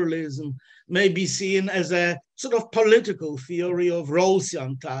liberalism may be seen as a sort of political theory of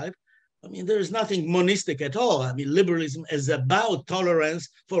Rawlsian type, I mean, there is nothing monistic at all. I mean, liberalism is about tolerance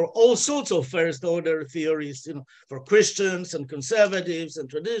for all sorts of first order theories, for Christians and conservatives and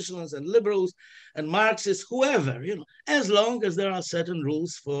traditionalists and liberals and Marxists, whoever, as long as there are certain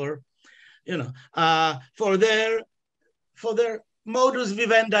rules for their modus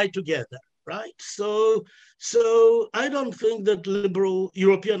vivendi together, right? So I don't think that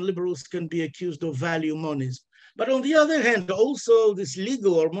European liberals can be accused of value monism. But on the other hand, also this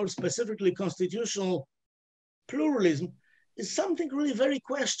legal, or more specifically constitutional pluralism, is something really very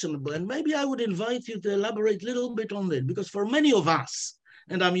questionable. And maybe I would invite you to elaborate a little bit on that, because for many of us,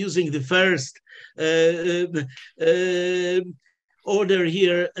 and I'm using the first order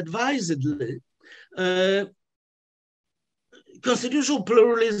here advisedly, constitutional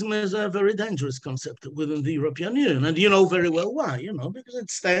pluralism is a very dangerous concept within the European Union. And you know very well why, because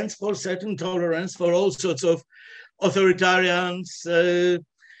it stands for certain tolerance for all sorts of authoritarians,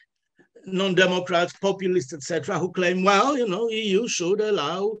 non-democrats, populists, etc., who claim, well, EU should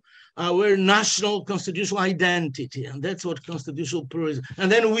allow our national constitutional identity. And that's what constitutional pluralism.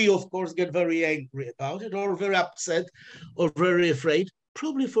 And then we, of course, get very angry about it, or very upset, or very afraid,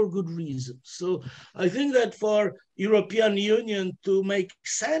 probably for good reasons. So I think that for European Union to make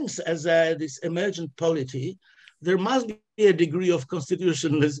sense as this emergent polity, there must be a degree of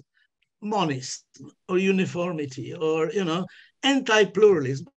constitutionalism, monism, or uniformity, or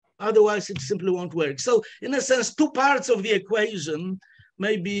anti-pluralism. Otherwise, it simply won't work. So in a sense, two parts of the equation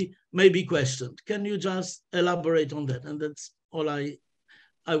may be questioned. Can you just elaborate on that? And that's all I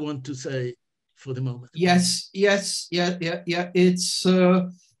want to say for the moment. Yes. It's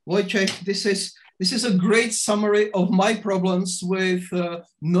Wojciech, this is a great summary of my problems with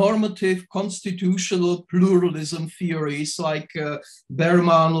normative constitutional pluralism theories like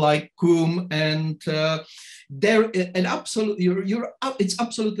Berman, like Kuhn, and it's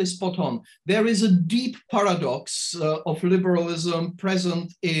absolutely spot on. There is a deep paradox of liberalism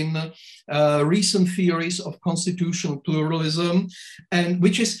present in recent theories of constitutional pluralism, and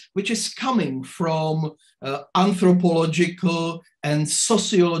which is coming from anthropological and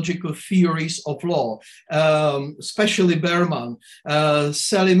sociological theories of law, especially Berman,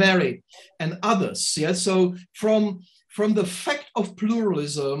 Salimeri, and others. Yeah, so from the fact of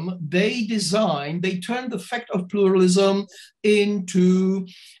pluralism, they turned the fact of pluralism into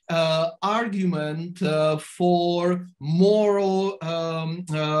argument for moral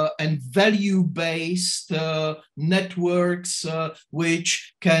and value-based networks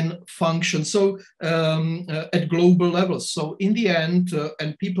which can function at global levels. So in the end,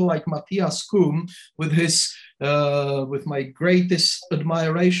 and people like Matthias Kuhn, with my greatest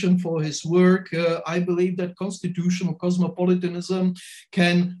admiration for his work, I believe that constitutional cosmopolitanism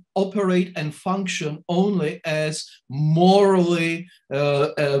can operate and function only as morally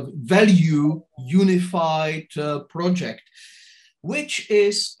value unified project, which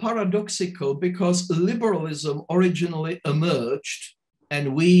is paradoxical because liberalism originally emerged,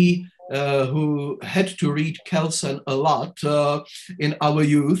 and we who had to read Kelsen a lot in our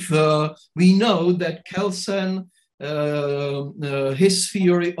youth, we know that Kelsen, his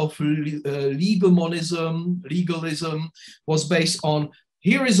theory of legalism was based on,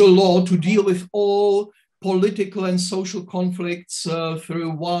 here is a law to deal with all political and social conflicts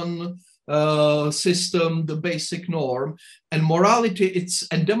through one system, the basic norm, and morality,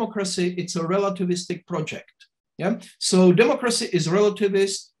 and democracy, it's a relativistic project. Yeah, so democracy is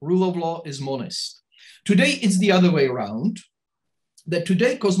relativist, rule of law is monist. Today, it's the other way around, that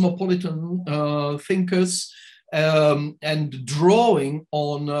today cosmopolitan thinkers and drawing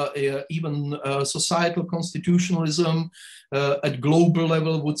on even societal constitutionalism at global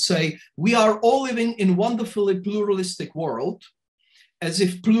level would say, we are all living in wonderfully pluralistic world, as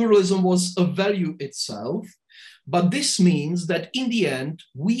if pluralism was a value itself. But this means that in the end,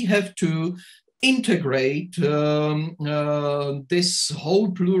 we have to integrate this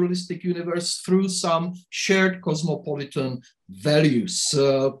whole pluralistic universe through some shared cosmopolitan values.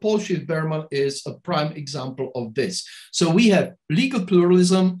 Paul Schiff-Berman is a prime example of this. So we have legal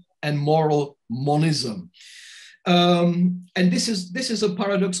pluralism and moral monism. And this is a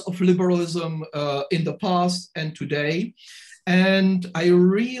paradox of liberalism in the past and today. And I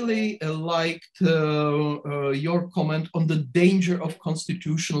really liked your comment on the danger of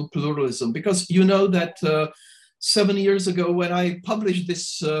constitutional pluralism, because you know that 7 years ago, when I published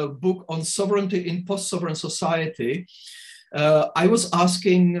this book on sovereignty in post-sovereign society, I was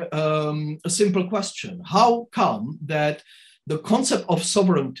asking a simple question. How come that the concept of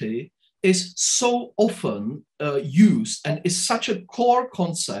sovereignty is so often used and is such a core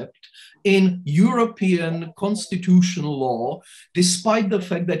concept in European constitutional law, despite the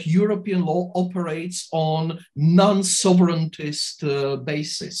fact that European law operates on non-sovereigntist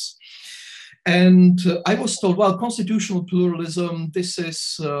basis? And I was told, well, constitutional pluralism, this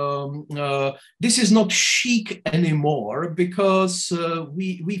is not chic anymore, because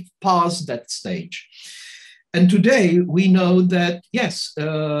we've passed that stage. And today we know that, yes,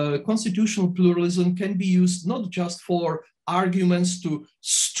 constitutional pluralism can be used not just for arguments to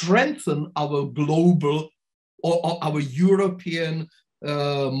strengthen our global or our European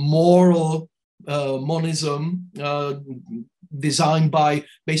moral monism designed by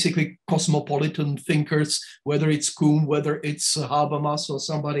basically cosmopolitan thinkers, whether it's Kuhn, whether it's Habermas or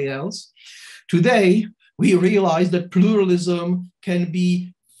somebody else. Today, we realize that pluralism can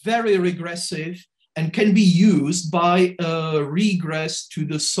be very regressive and can be used by regress to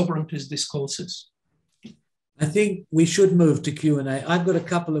the sovereigntist discourses. I think we should move to Q&A. I've got a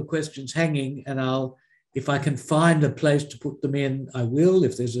couple of questions hanging, and if I can find a place to put them in, I will,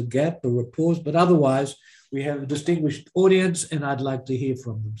 if there's a gap or a pause, but otherwise we have a distinguished audience and I'd like to hear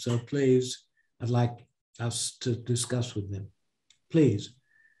from them. So please, I'd like us to discuss with them. Please,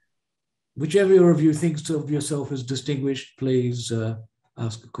 whichever of you thinks of yourself as distinguished, please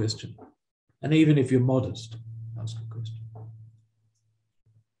ask a question. And even if you're modest, ask a question.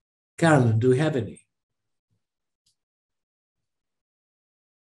 Carolyn, do we have any?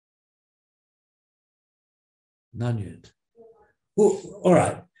 None yet. Well, all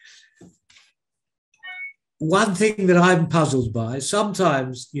right. One thing that I'm puzzled by,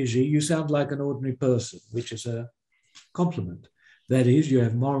 sometimes, Jiří, you sound like an ordinary person, which is a compliment. That is, you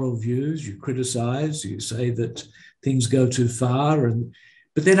have moral views, you criticize, you say that things go too far,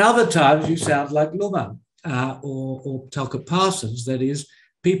 but then other times you sound like Luhmann or Tucker Parsons. That is,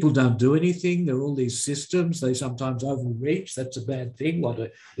 people don't do anything. There are all these systems. They sometimes overreach. That's a bad thing,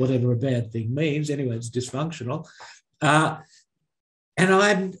 whatever a bad thing means. Anyway, it's dysfunctional. And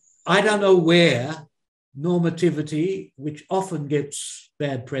I don't know where normativity, which often gets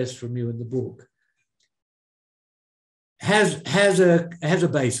bad press from you in the book, has a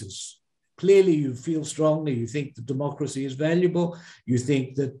basis. Clearly, you feel strongly, you think that democracy is valuable, you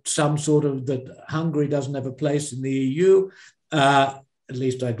think that that Hungary doesn't have a place in the EU, at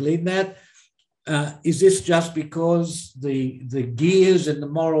least I glean that. Is this just because the gears in the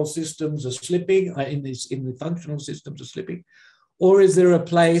moral systems are slipping, in the functional systems are slipping? Or is there a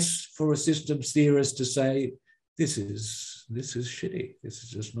place for a systems theorist to say, this is shitty, this is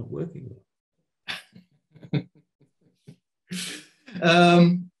just not working well?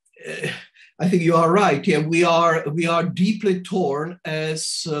 I think you are right. Yeah, we are deeply torn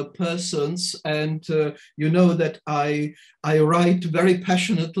as persons, and you know that I write very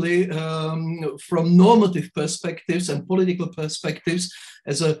passionately from normative perspectives and political perspectives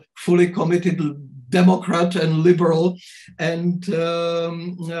as a fully committed Democrat and liberal, and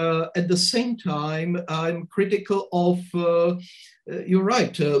at the same time I'm critical of. You're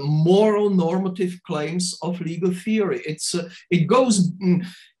right. Moral normative claims of legal theory. It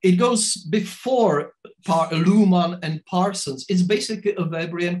goes before Luhmann and Parsons. It's basically a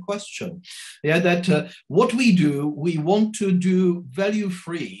Weberian question. Yeah, that what we do, we want to do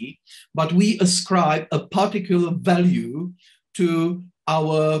value-free, but we ascribe a particular value to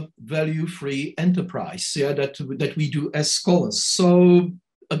our value-free enterprise. Yeah, that we do as scholars. So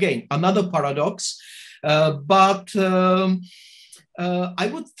again, another paradox, but. I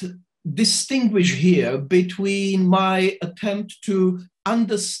would distinguish here between my attempt to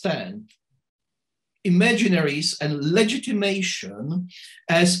understand imaginaries and legitimation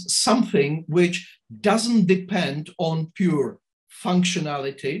as something which doesn't depend on pure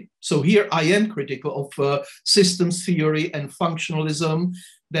functionality. So here I am critical of systems theory and functionalism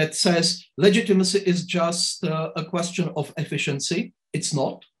that says legitimacy is just a question of efficiency. It's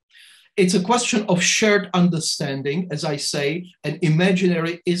not. It's a question of shared understanding, as I say, and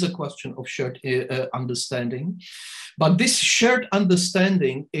imaginary is a question of shared understanding. But this shared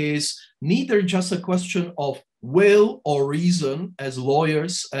understanding is neither just a question of will or reason, as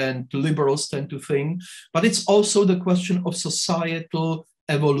lawyers and liberals tend to think, but it's also the question of societal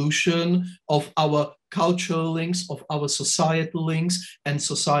evolution, of our cultural links, of our societal links, and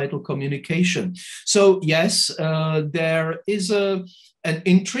societal communication. So yes, there is an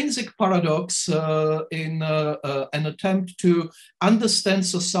intrinsic paradox in an attempt to understand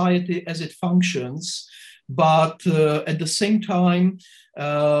society as it functions, but at the same time,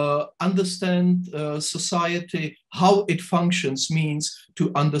 understand society, how it functions, means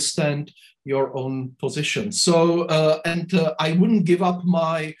to understand your own position. So, I wouldn't give up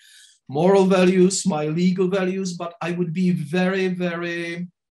my moral values, my legal values, but I would be very, very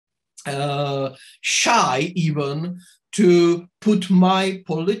shy even to put my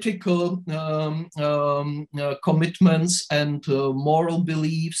political commitments and moral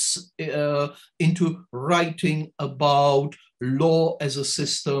beliefs into writing about law as a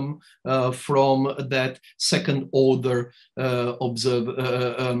system from that second order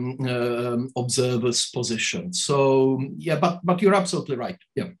observer's position. So yeah, but you're absolutely right.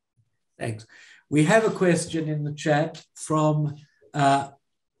 Yeah. Thanks. We have a question in the chat from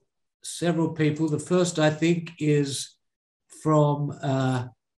several people. The first, I think, is from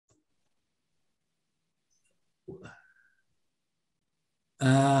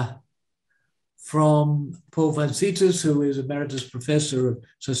Paul van Cites, who is Emeritus Professor of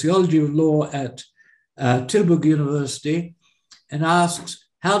Sociology of Law at Tilburg University, and asks,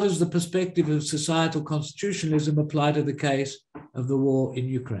 how does the perspective of societal constitutionalism apply to the case of the war in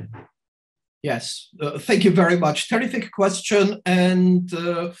Ukraine? Yes, thank you very much. Terrific question. And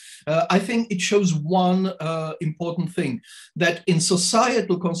I think it shows one important thing, that in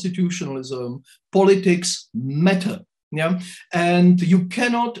societal constitutionalism, politics matter. Yeah, and you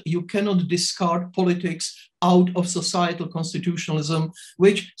cannot discard politics out of societal constitutionalism,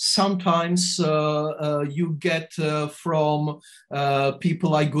 which sometimes you get from people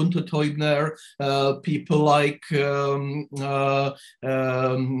like Gunther Teubner, people like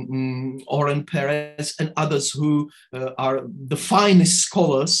Oren Perez and others who are the finest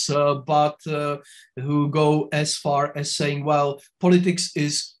scholars, but who go as far as saying, well, politics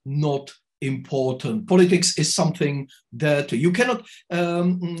is not important. Politics is something that you cannot,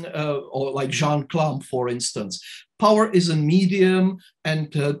 or like Jean Clam, for instance, power is a medium,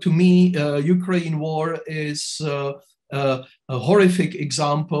 and to me, Ukraine war is a horrific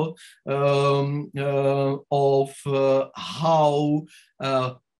example of how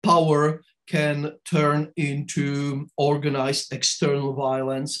power can turn into organized external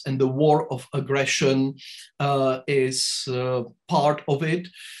violence, and the war of aggression is part of it.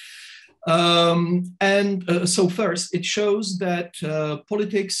 So first, it shows that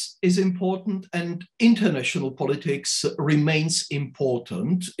politics is important and international politics remains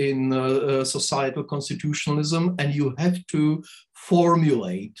important in societal constitutionalism, and you have to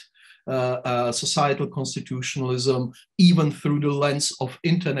formulate societal constitutionalism even through the lens of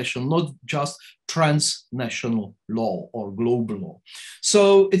international, not just transnational law or global law.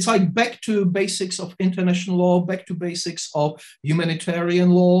 So it's like back to basics of international law, back to basics of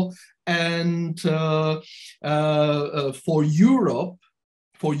humanitarian law. And for Europe,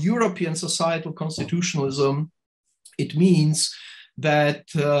 for European societal constitutionalism, it means that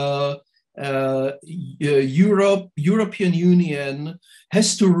European Union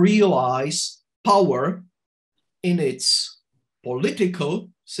has to realize power in its political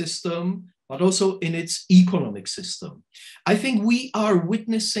system, but also in its economic system. I think we are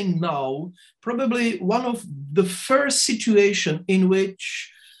witnessing now probably one of the first situations in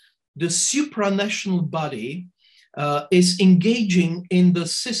which the supranational body is engaging in the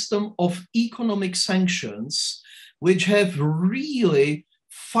system of economic sanctions, which have really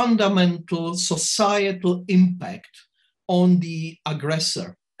fundamental societal impact on the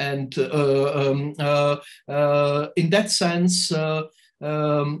aggressor. And in that sense,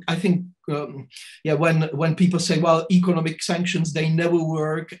 I think, when people say, well, economic sanctions, they never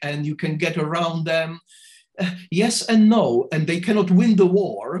work and you can get around them. Yes and no, and they cannot win the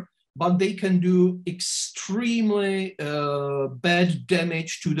war, but they can do extremely bad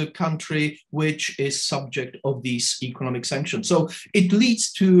damage to the country which is subject of these economic sanctions. So it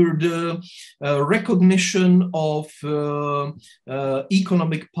leads to the recognition of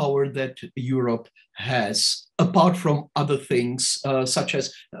economic power that Europe has, apart from other things, such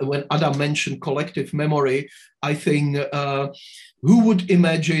as when Adam mentioned collective memory. I think who would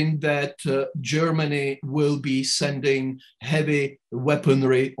imagine that Germany will be sending heavy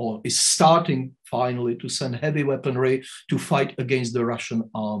weaponry, or is starting finally to send heavy weaponry to fight against the Russian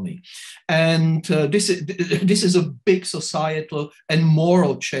army? And this is a big societal and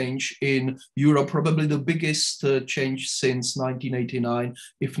moral change in Europe, probably the biggest change since 1989,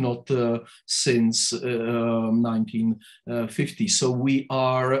 if not since 1950. So we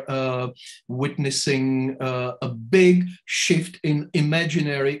are witnessing a big shift in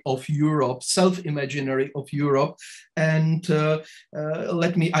imaginary of Europe, self-imaginary of Europe. And I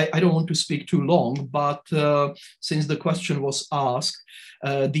don't want to speak too long, but since the question was asked,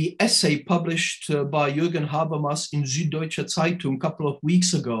 the essay published by Jürgen Habermas in Süddeutsche Zeitung a couple of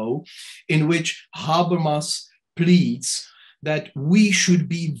weeks ago, in which Habermas pleads that we should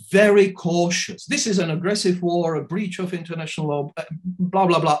be very cautious. This is an aggressive war, a breach of international law, blah,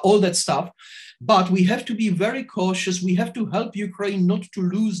 blah, blah, all that stuff. But we have to be very cautious. We have to help Ukraine not to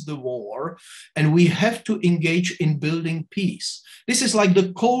lose the war, and we have to engage in building peace. This is like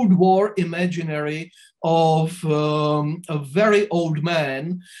the Cold War imaginary of a very old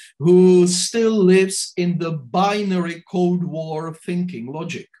man who still lives in the binary Cold War thinking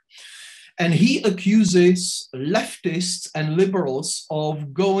logic. And he accuses leftists and liberals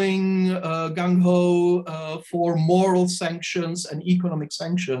of going gung-ho for moral sanctions and economic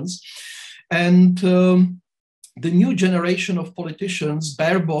sanctions. And the new generation of politicians,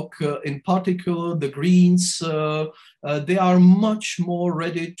 Baerbock in particular, the Greens, they are much more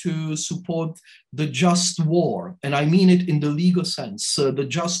ready to support the just war. And I mean it in the legal sense, the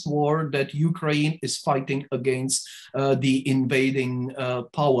just war that Ukraine is fighting against the invading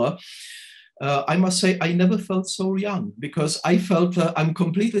power. I must say, I never felt so young, because I felt I'm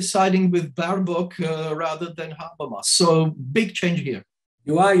completely siding with Baerbock rather than Habermas. So big change here.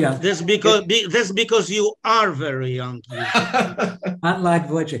 You are young. That's because you are very young. Unlike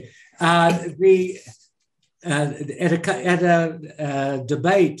Wojciech. At a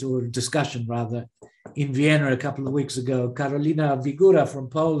debate or discussion rather in Vienna a couple of weeks ago, Karolina Wigura from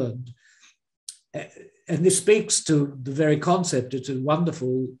Poland, and this speaks to the very concept, it's a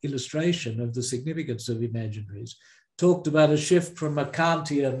wonderful illustration of the significance of Imaginaries, talked about a shift from a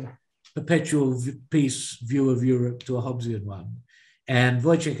Kantian perpetual peace view of Europe to a Hobbesian one. And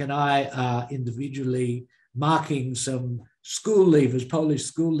Wojciech and I are individually marking some school leavers, Polish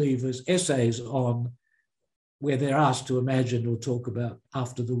school leavers, essays on where they're asked to imagine or talk about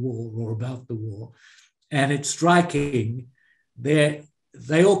after the war or about the war. And it's striking. They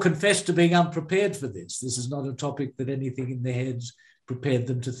all confess to being unprepared for this. This is not a topic that anything in their heads prepared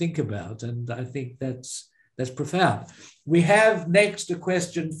them to think about. And I think that's profound. We have next a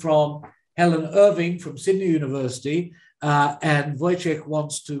question from Helen Irving from Sydney University. And Wojciech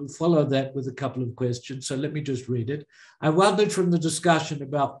wants to follow that with a couple of questions. So let me just read it. I wondered from the discussion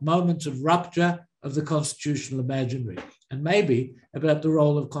about moments of rupture of the constitutional imaginary, and maybe about the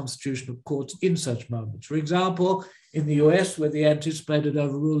role of constitutional courts in such moments. For example, in the US, where the anticipated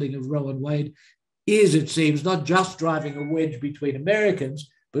overruling of Roe and Wade is, it seems, not just driving a wedge between Americans,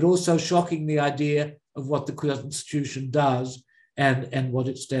 but also shocking the idea of what the Constitution does and what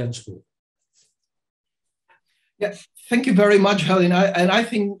it stands for. Yeah, thank you very much, Helen. And I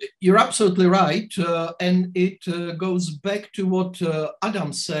think you're absolutely right. And it goes back to what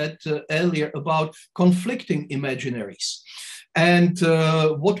Adam said earlier about conflicting imaginaries. And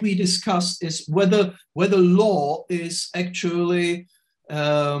what we discussed is whether law is actually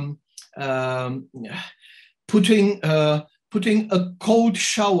putting a cold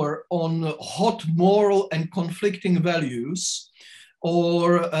shower on hot moral and conflicting values,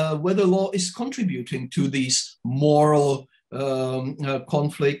 or whether law is contributing to these moral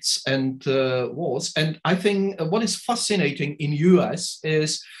conflicts and wars. And I think what is fascinating in US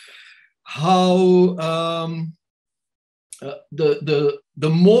is how the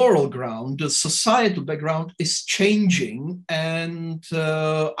moral ground, the societal background is changing, and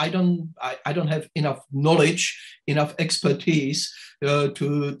I don't have enough knowledge, enough expertise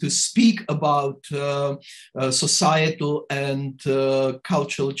to speak about societal and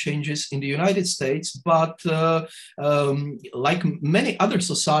cultural changes in the United States. But like many other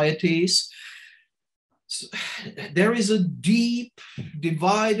societies, there is a deep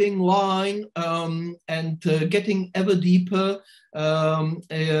dividing line and getting ever deeper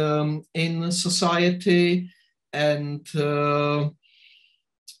in society, and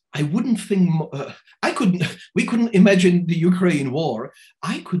I wouldn't think we couldn't imagine the Ukraine war.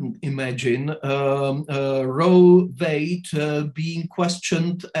 I couldn't imagine Roe Wade being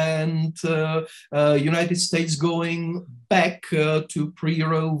questioned and United States going back to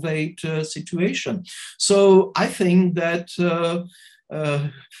pre-Roe Wade situation. So I think that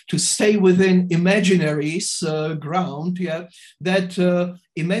to stay within Imaginaries ground, yeah, that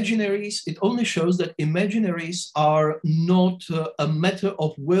Imaginaries, it only shows that Imaginaries are not a matter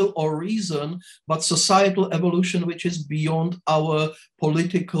of will or reason, but societal evolution, which is beyond our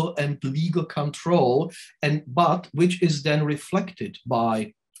political and legal control, but which is then reflected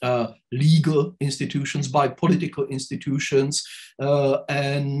by legal institutions, by political institutions,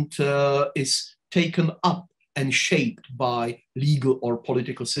 and is taken up and shaped by legal or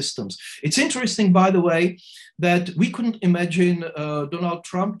political systems. It's interesting, by the way, that we couldn't imagine Donald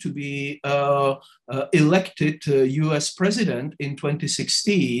Trump to be elected US president in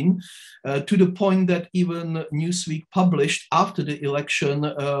 2016, to the point that even Newsweek published after the election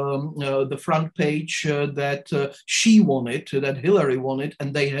the front page that she won it, that Hillary won it,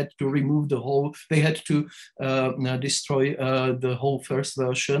 and they had to remove the whole, they had to destroy the whole first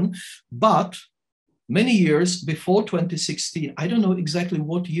version. But many years before 2016, I don't know exactly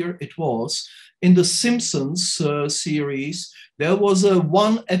what year it was, in the Simpsons series, there was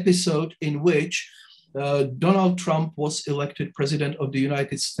one episode in which Donald Trump was elected president of the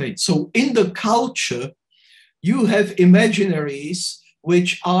United States. So in the culture, you have imaginaries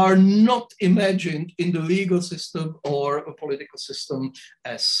which are not imagined in the legal system or a political system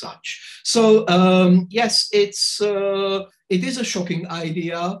as such. So yes, it is a shocking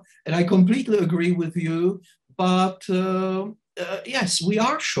idea, and I completely agree with you, but yes, we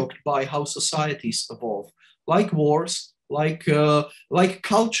are shocked by how societies evolve, like wars, like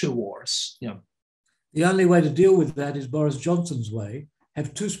culture wars. Yeah. The only way to deal with that is Boris Johnson's way.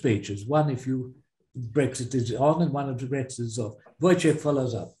 Have two speeches, one if you Brexit is on and one if Brexit is off. Wojciech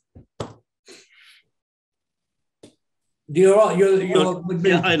follows up. Yeah,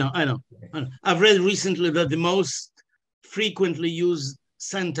 I know. I've read recently that the most frequently used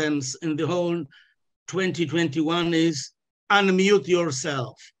sentence in the whole 2021 is unmute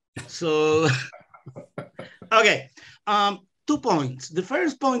yourself. So, okay. 2 points. The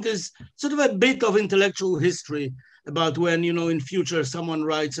first point is sort of a bit of intellectual history about when, in future someone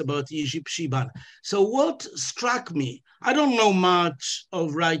writes about Jerzy Pshiban. So what struck me, I don't know much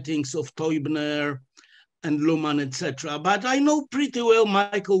of writings of Teubner and Luhmann, etc., but I know pretty well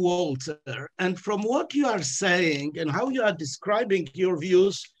Michael Walzer. And from what you are saying and how you are describing your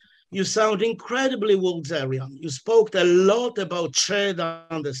views, you sound incredibly Walzerian. You spoke a lot about shared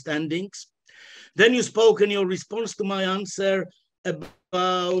understandings. Then you spoke in your response to my answer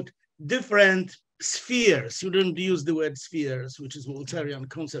about different spheres. You didn't use the word spheres, which is a Walzerian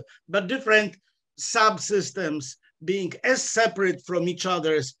concept, but different subsystems being as separate from each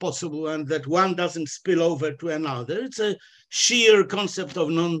other as possible, and that one doesn't spill over to another. It's a sheer concept of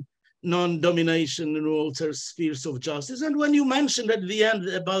non-domination in Walzer's spheres of justice. And when you mentioned at the end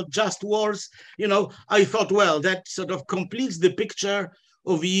about just wars, I thought, well, that sort of completes the picture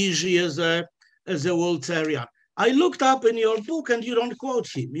of Jerzy as a Walzerian. I looked up in your book and you don't quote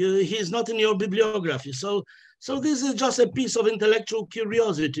him. He's not in your bibliography. So this is just a piece of intellectual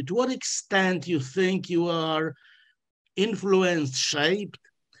curiosity. To what extent you think you are influenced, shaped,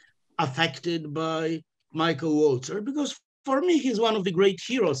 affected by Michael Walzer? Because for me, he's one of the great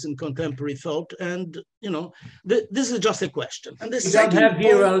heroes in contemporary thought. And, this is just a question. And we don't have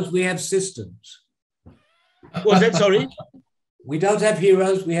heroes, we have systems. Was that, sorry? We don't have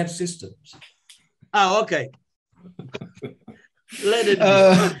heroes, we have systems. Oh, okay. Let it be.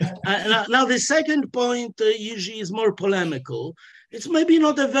 Now, the second point, Jerzy, is more polemical. It's maybe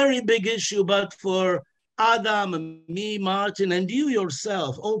not a very big issue, but for Adam, me, Martin, and you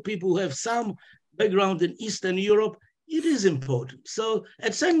yourself, all people who have some background in Eastern Europe, it is important. So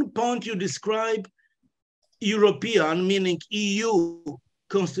at some point you describe European, meaning EU,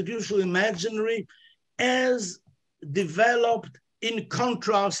 constitutional imaginary, as developed in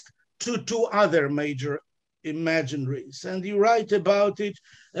contrast to two other major imaginaries. And you write about it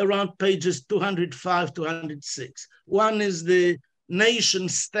around pages 205, 206. One is the nation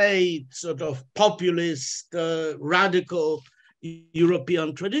state, sort of populist, radical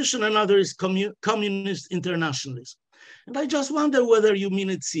European tradition. Another is communist internationalism. And I just wonder whether you mean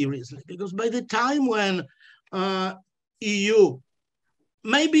it seriously, because by the time when EU,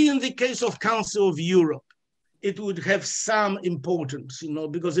 maybe in the case of Council of Europe, it would have some importance,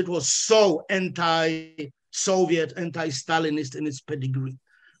 because it was so anti Soviet, anti-Stalinist in its pedigree.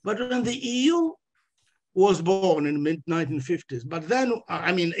 But when the EU was born in the mid-1950s, but then,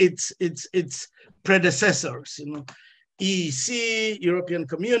 I mean, its predecessors, you know, EEC, European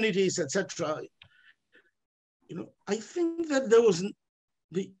communities, etc. You know, I think that there was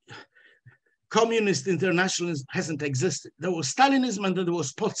the communist internationalism hasn't existed. There was Stalinism and then there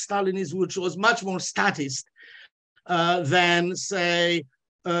was post-Stalinism, which was much more statist than, say,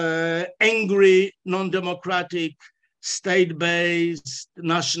 angry, non-democratic, state-based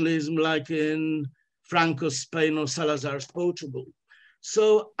nationalism like in Franco's Spain or Salazar's Portugal.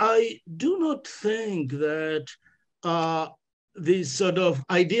 So I do not think that this sort of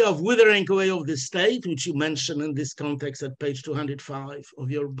idea of withering away of the state, which you mention in this context at page 205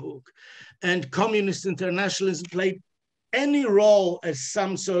 of your book, and communist internationalism played any role as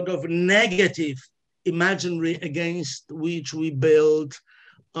some sort of negative imaginary against which we build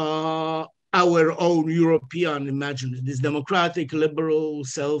our own European imaginary, this democratic, liberal,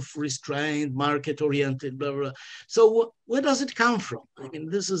 self-restrained, market-oriented, blah, blah. So where does it come from? I mean,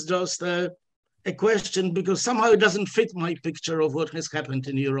 this is just a question because somehow it doesn't fit my picture of what has happened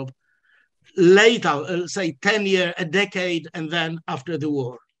in Europe later, say 10 years, a decade, and then after the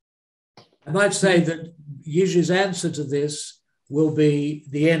war. I might say that Jiří's answer to this will be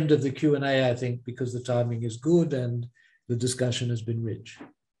the end of the Q&A, I think, because the timing is good and the discussion has been rich.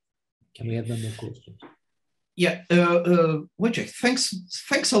 Can we have no more questions? Yeah, Wojciech,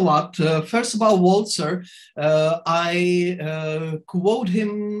 thanks a lot. First about Walzer, I quote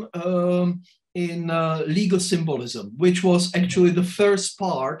him in Legal Symbolism, which was actually the first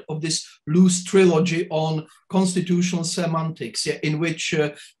part of this loose trilogy on constitutional semantics, in which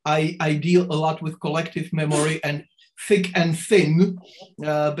I deal a lot with collective memory and thick and thin,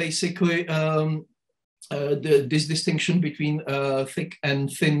 basically this distinction between thick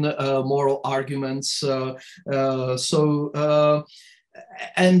and thin moral arguments.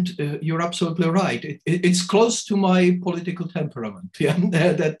 And you're absolutely right. It's close to my political temperament. Yeah,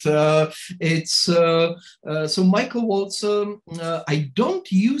 it's so Michael Walzer. I don't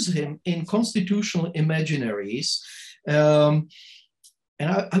use him in constitutional imaginaries. And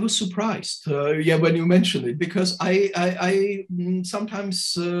I was surprised, when you mentioned it, because I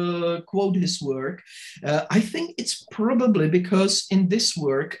sometimes quote his work. I think it's probably because in this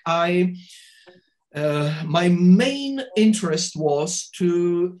work, my main interest was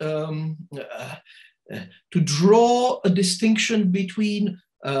to draw a distinction between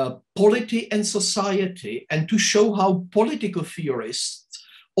polity and society, and to show how political theorists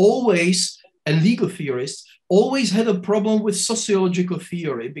always, and legal theorists, always had a problem with sociological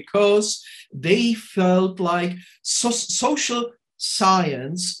theory, because they felt like social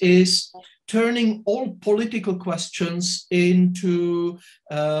science is turning all political questions into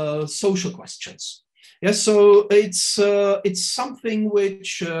social questions. Yeah, so it's something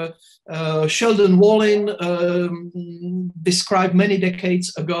which Sheldon Wallin described many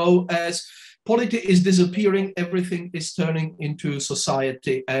decades ago as polity is disappearing, everything is turning into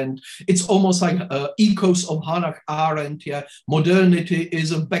society. And it's almost like echoes of Hannah Arendt. Yeah? Modernity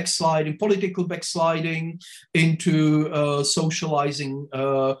is a backsliding, political backsliding into socializing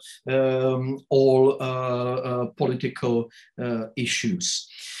all political issues.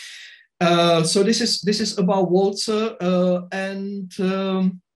 So this is about Walzer and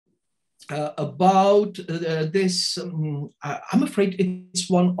about this. I'm afraid it's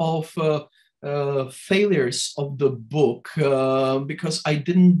one of failures of the book because I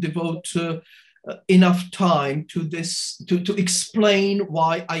didn't devote enough time to this to explain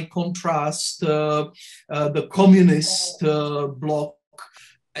why I contrast the communist bloc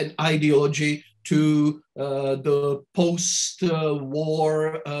and ideology to the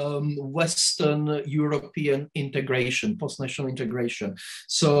post-war Western European integration, post-national integration.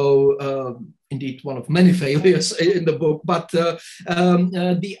 So indeed, one of many failures in the book. But the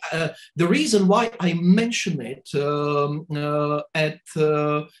reason why I mention it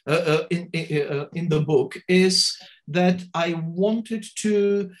in the book is that I wanted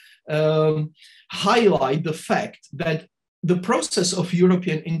to highlight the fact that the process of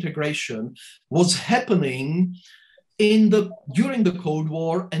European integration was happening during the Cold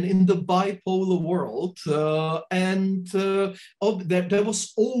War and in the bipolar world, and there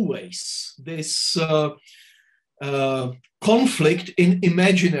was always this conflict in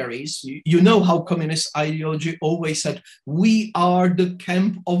Imaginaries. You know how communist ideology always said, we are the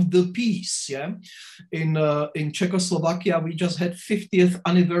camp of the peace. Yeah, in Czechoslovakia, we just had 50th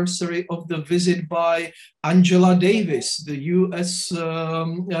anniversary of the visit by Angela Davis, the US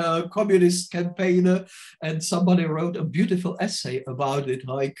communist campaigner, and somebody wrote a beautiful essay about it.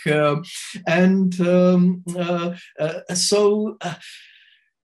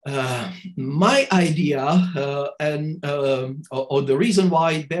 My idea or the reason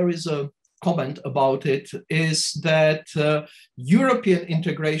why there is a comment about it is that European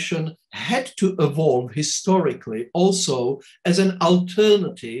integration had to evolve historically also as an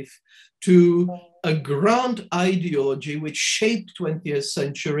alternative to a grand ideology which shaped 20th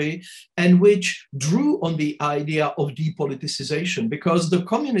century and which drew on the idea of depoliticization, because the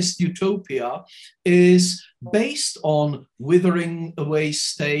communist utopia is based on withering away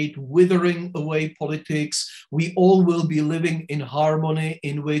state, withering away politics. We all will be living in harmony,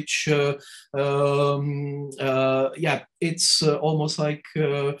 in which, it's almost like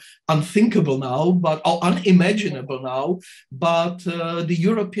unthinkable now, or unimaginable now. But the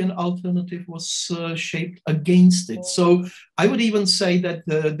European alternative was shaped against it. So I would even say that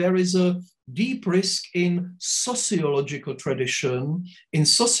there is a deep risk in sociological tradition, in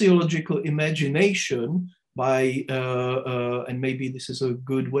sociological imagination, and maybe this is a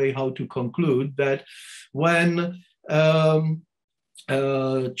good way how to conclude, that when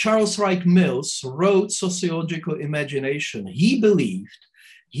Charles Wright Mills wrote Sociological Imagination, he believed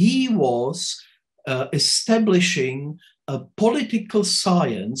he was establishing a political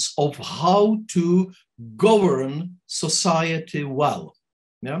science of how to govern society well.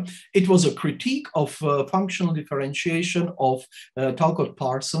 Yeah, it was a critique of functional differentiation of Talcott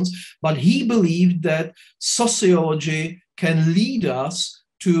Parsons, but he believed that sociology can lead us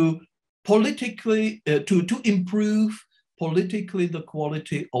to politically to improve politically the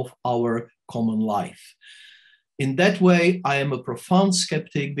quality of our common life. In that way, I am a profound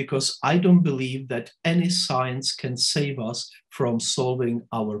skeptic, because I don't believe that any science can save us from solving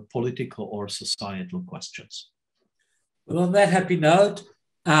our political or societal questions. Well, on that happy note,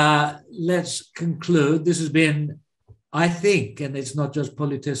 let's conclude. This has been, I think, and it's not just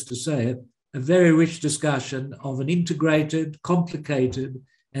politics to say it, a very rich discussion of an integrated, complicated,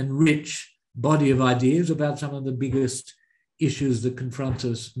 and rich body of ideas about some of the biggest issues that confront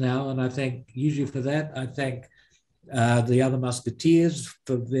us now. And I thank Gigi for that. I thank the other Musketeers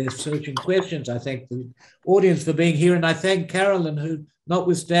for their searching questions. I thank the audience for being here. And I thank Carolyn, who,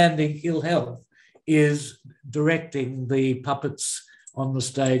 notwithstanding ill health, is directing the puppets on the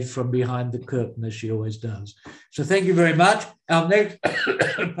stage from behind the curtain, as she always does. So thank you very much. Our next,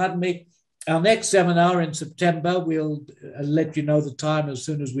 pardon me, our next seminar in September, we'll let you know the time as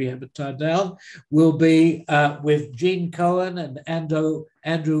soon as we have it tied down, will be with Jean Cohen and Andrew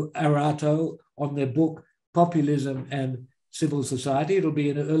Arato on their book, Populism and Civil Society. It'll be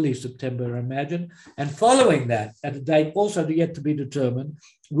in early September, I imagine. And following that, at a date also yet to be determined,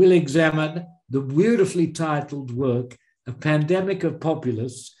 we'll examine the beautifully titled work, A Pandemic of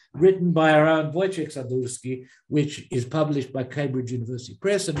Populists, written by our own Wojciech Sadurski, which is published by Cambridge University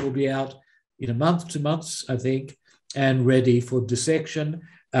Press and will be out in a month, 2 months, I think, and ready for dissection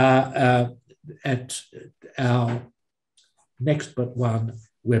at our next but one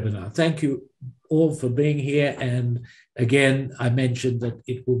webinar. Thank you all for being here. And again, I mentioned that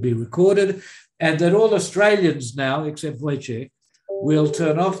it will be recorded and that all Australians now, except Wojciech, will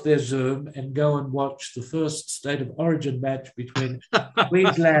turn off their Zoom and go and watch the first State of Origin match between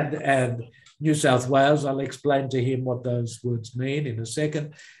Queensland and New South Wales. I'll explain to him what those words mean in a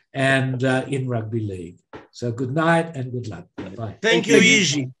second, and in rugby league. So good night and good luck. Bye. Thank you,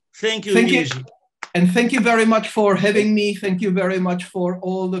 Gigi. Thank you, Gigi. And thank you very much for having me. Thank you very much for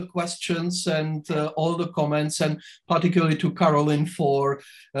all the questions and all the comments, and particularly to Caroline for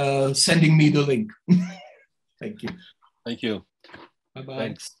sending me the link. Thank you. Thank you. Bye-bye.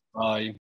 Thanks. Bye.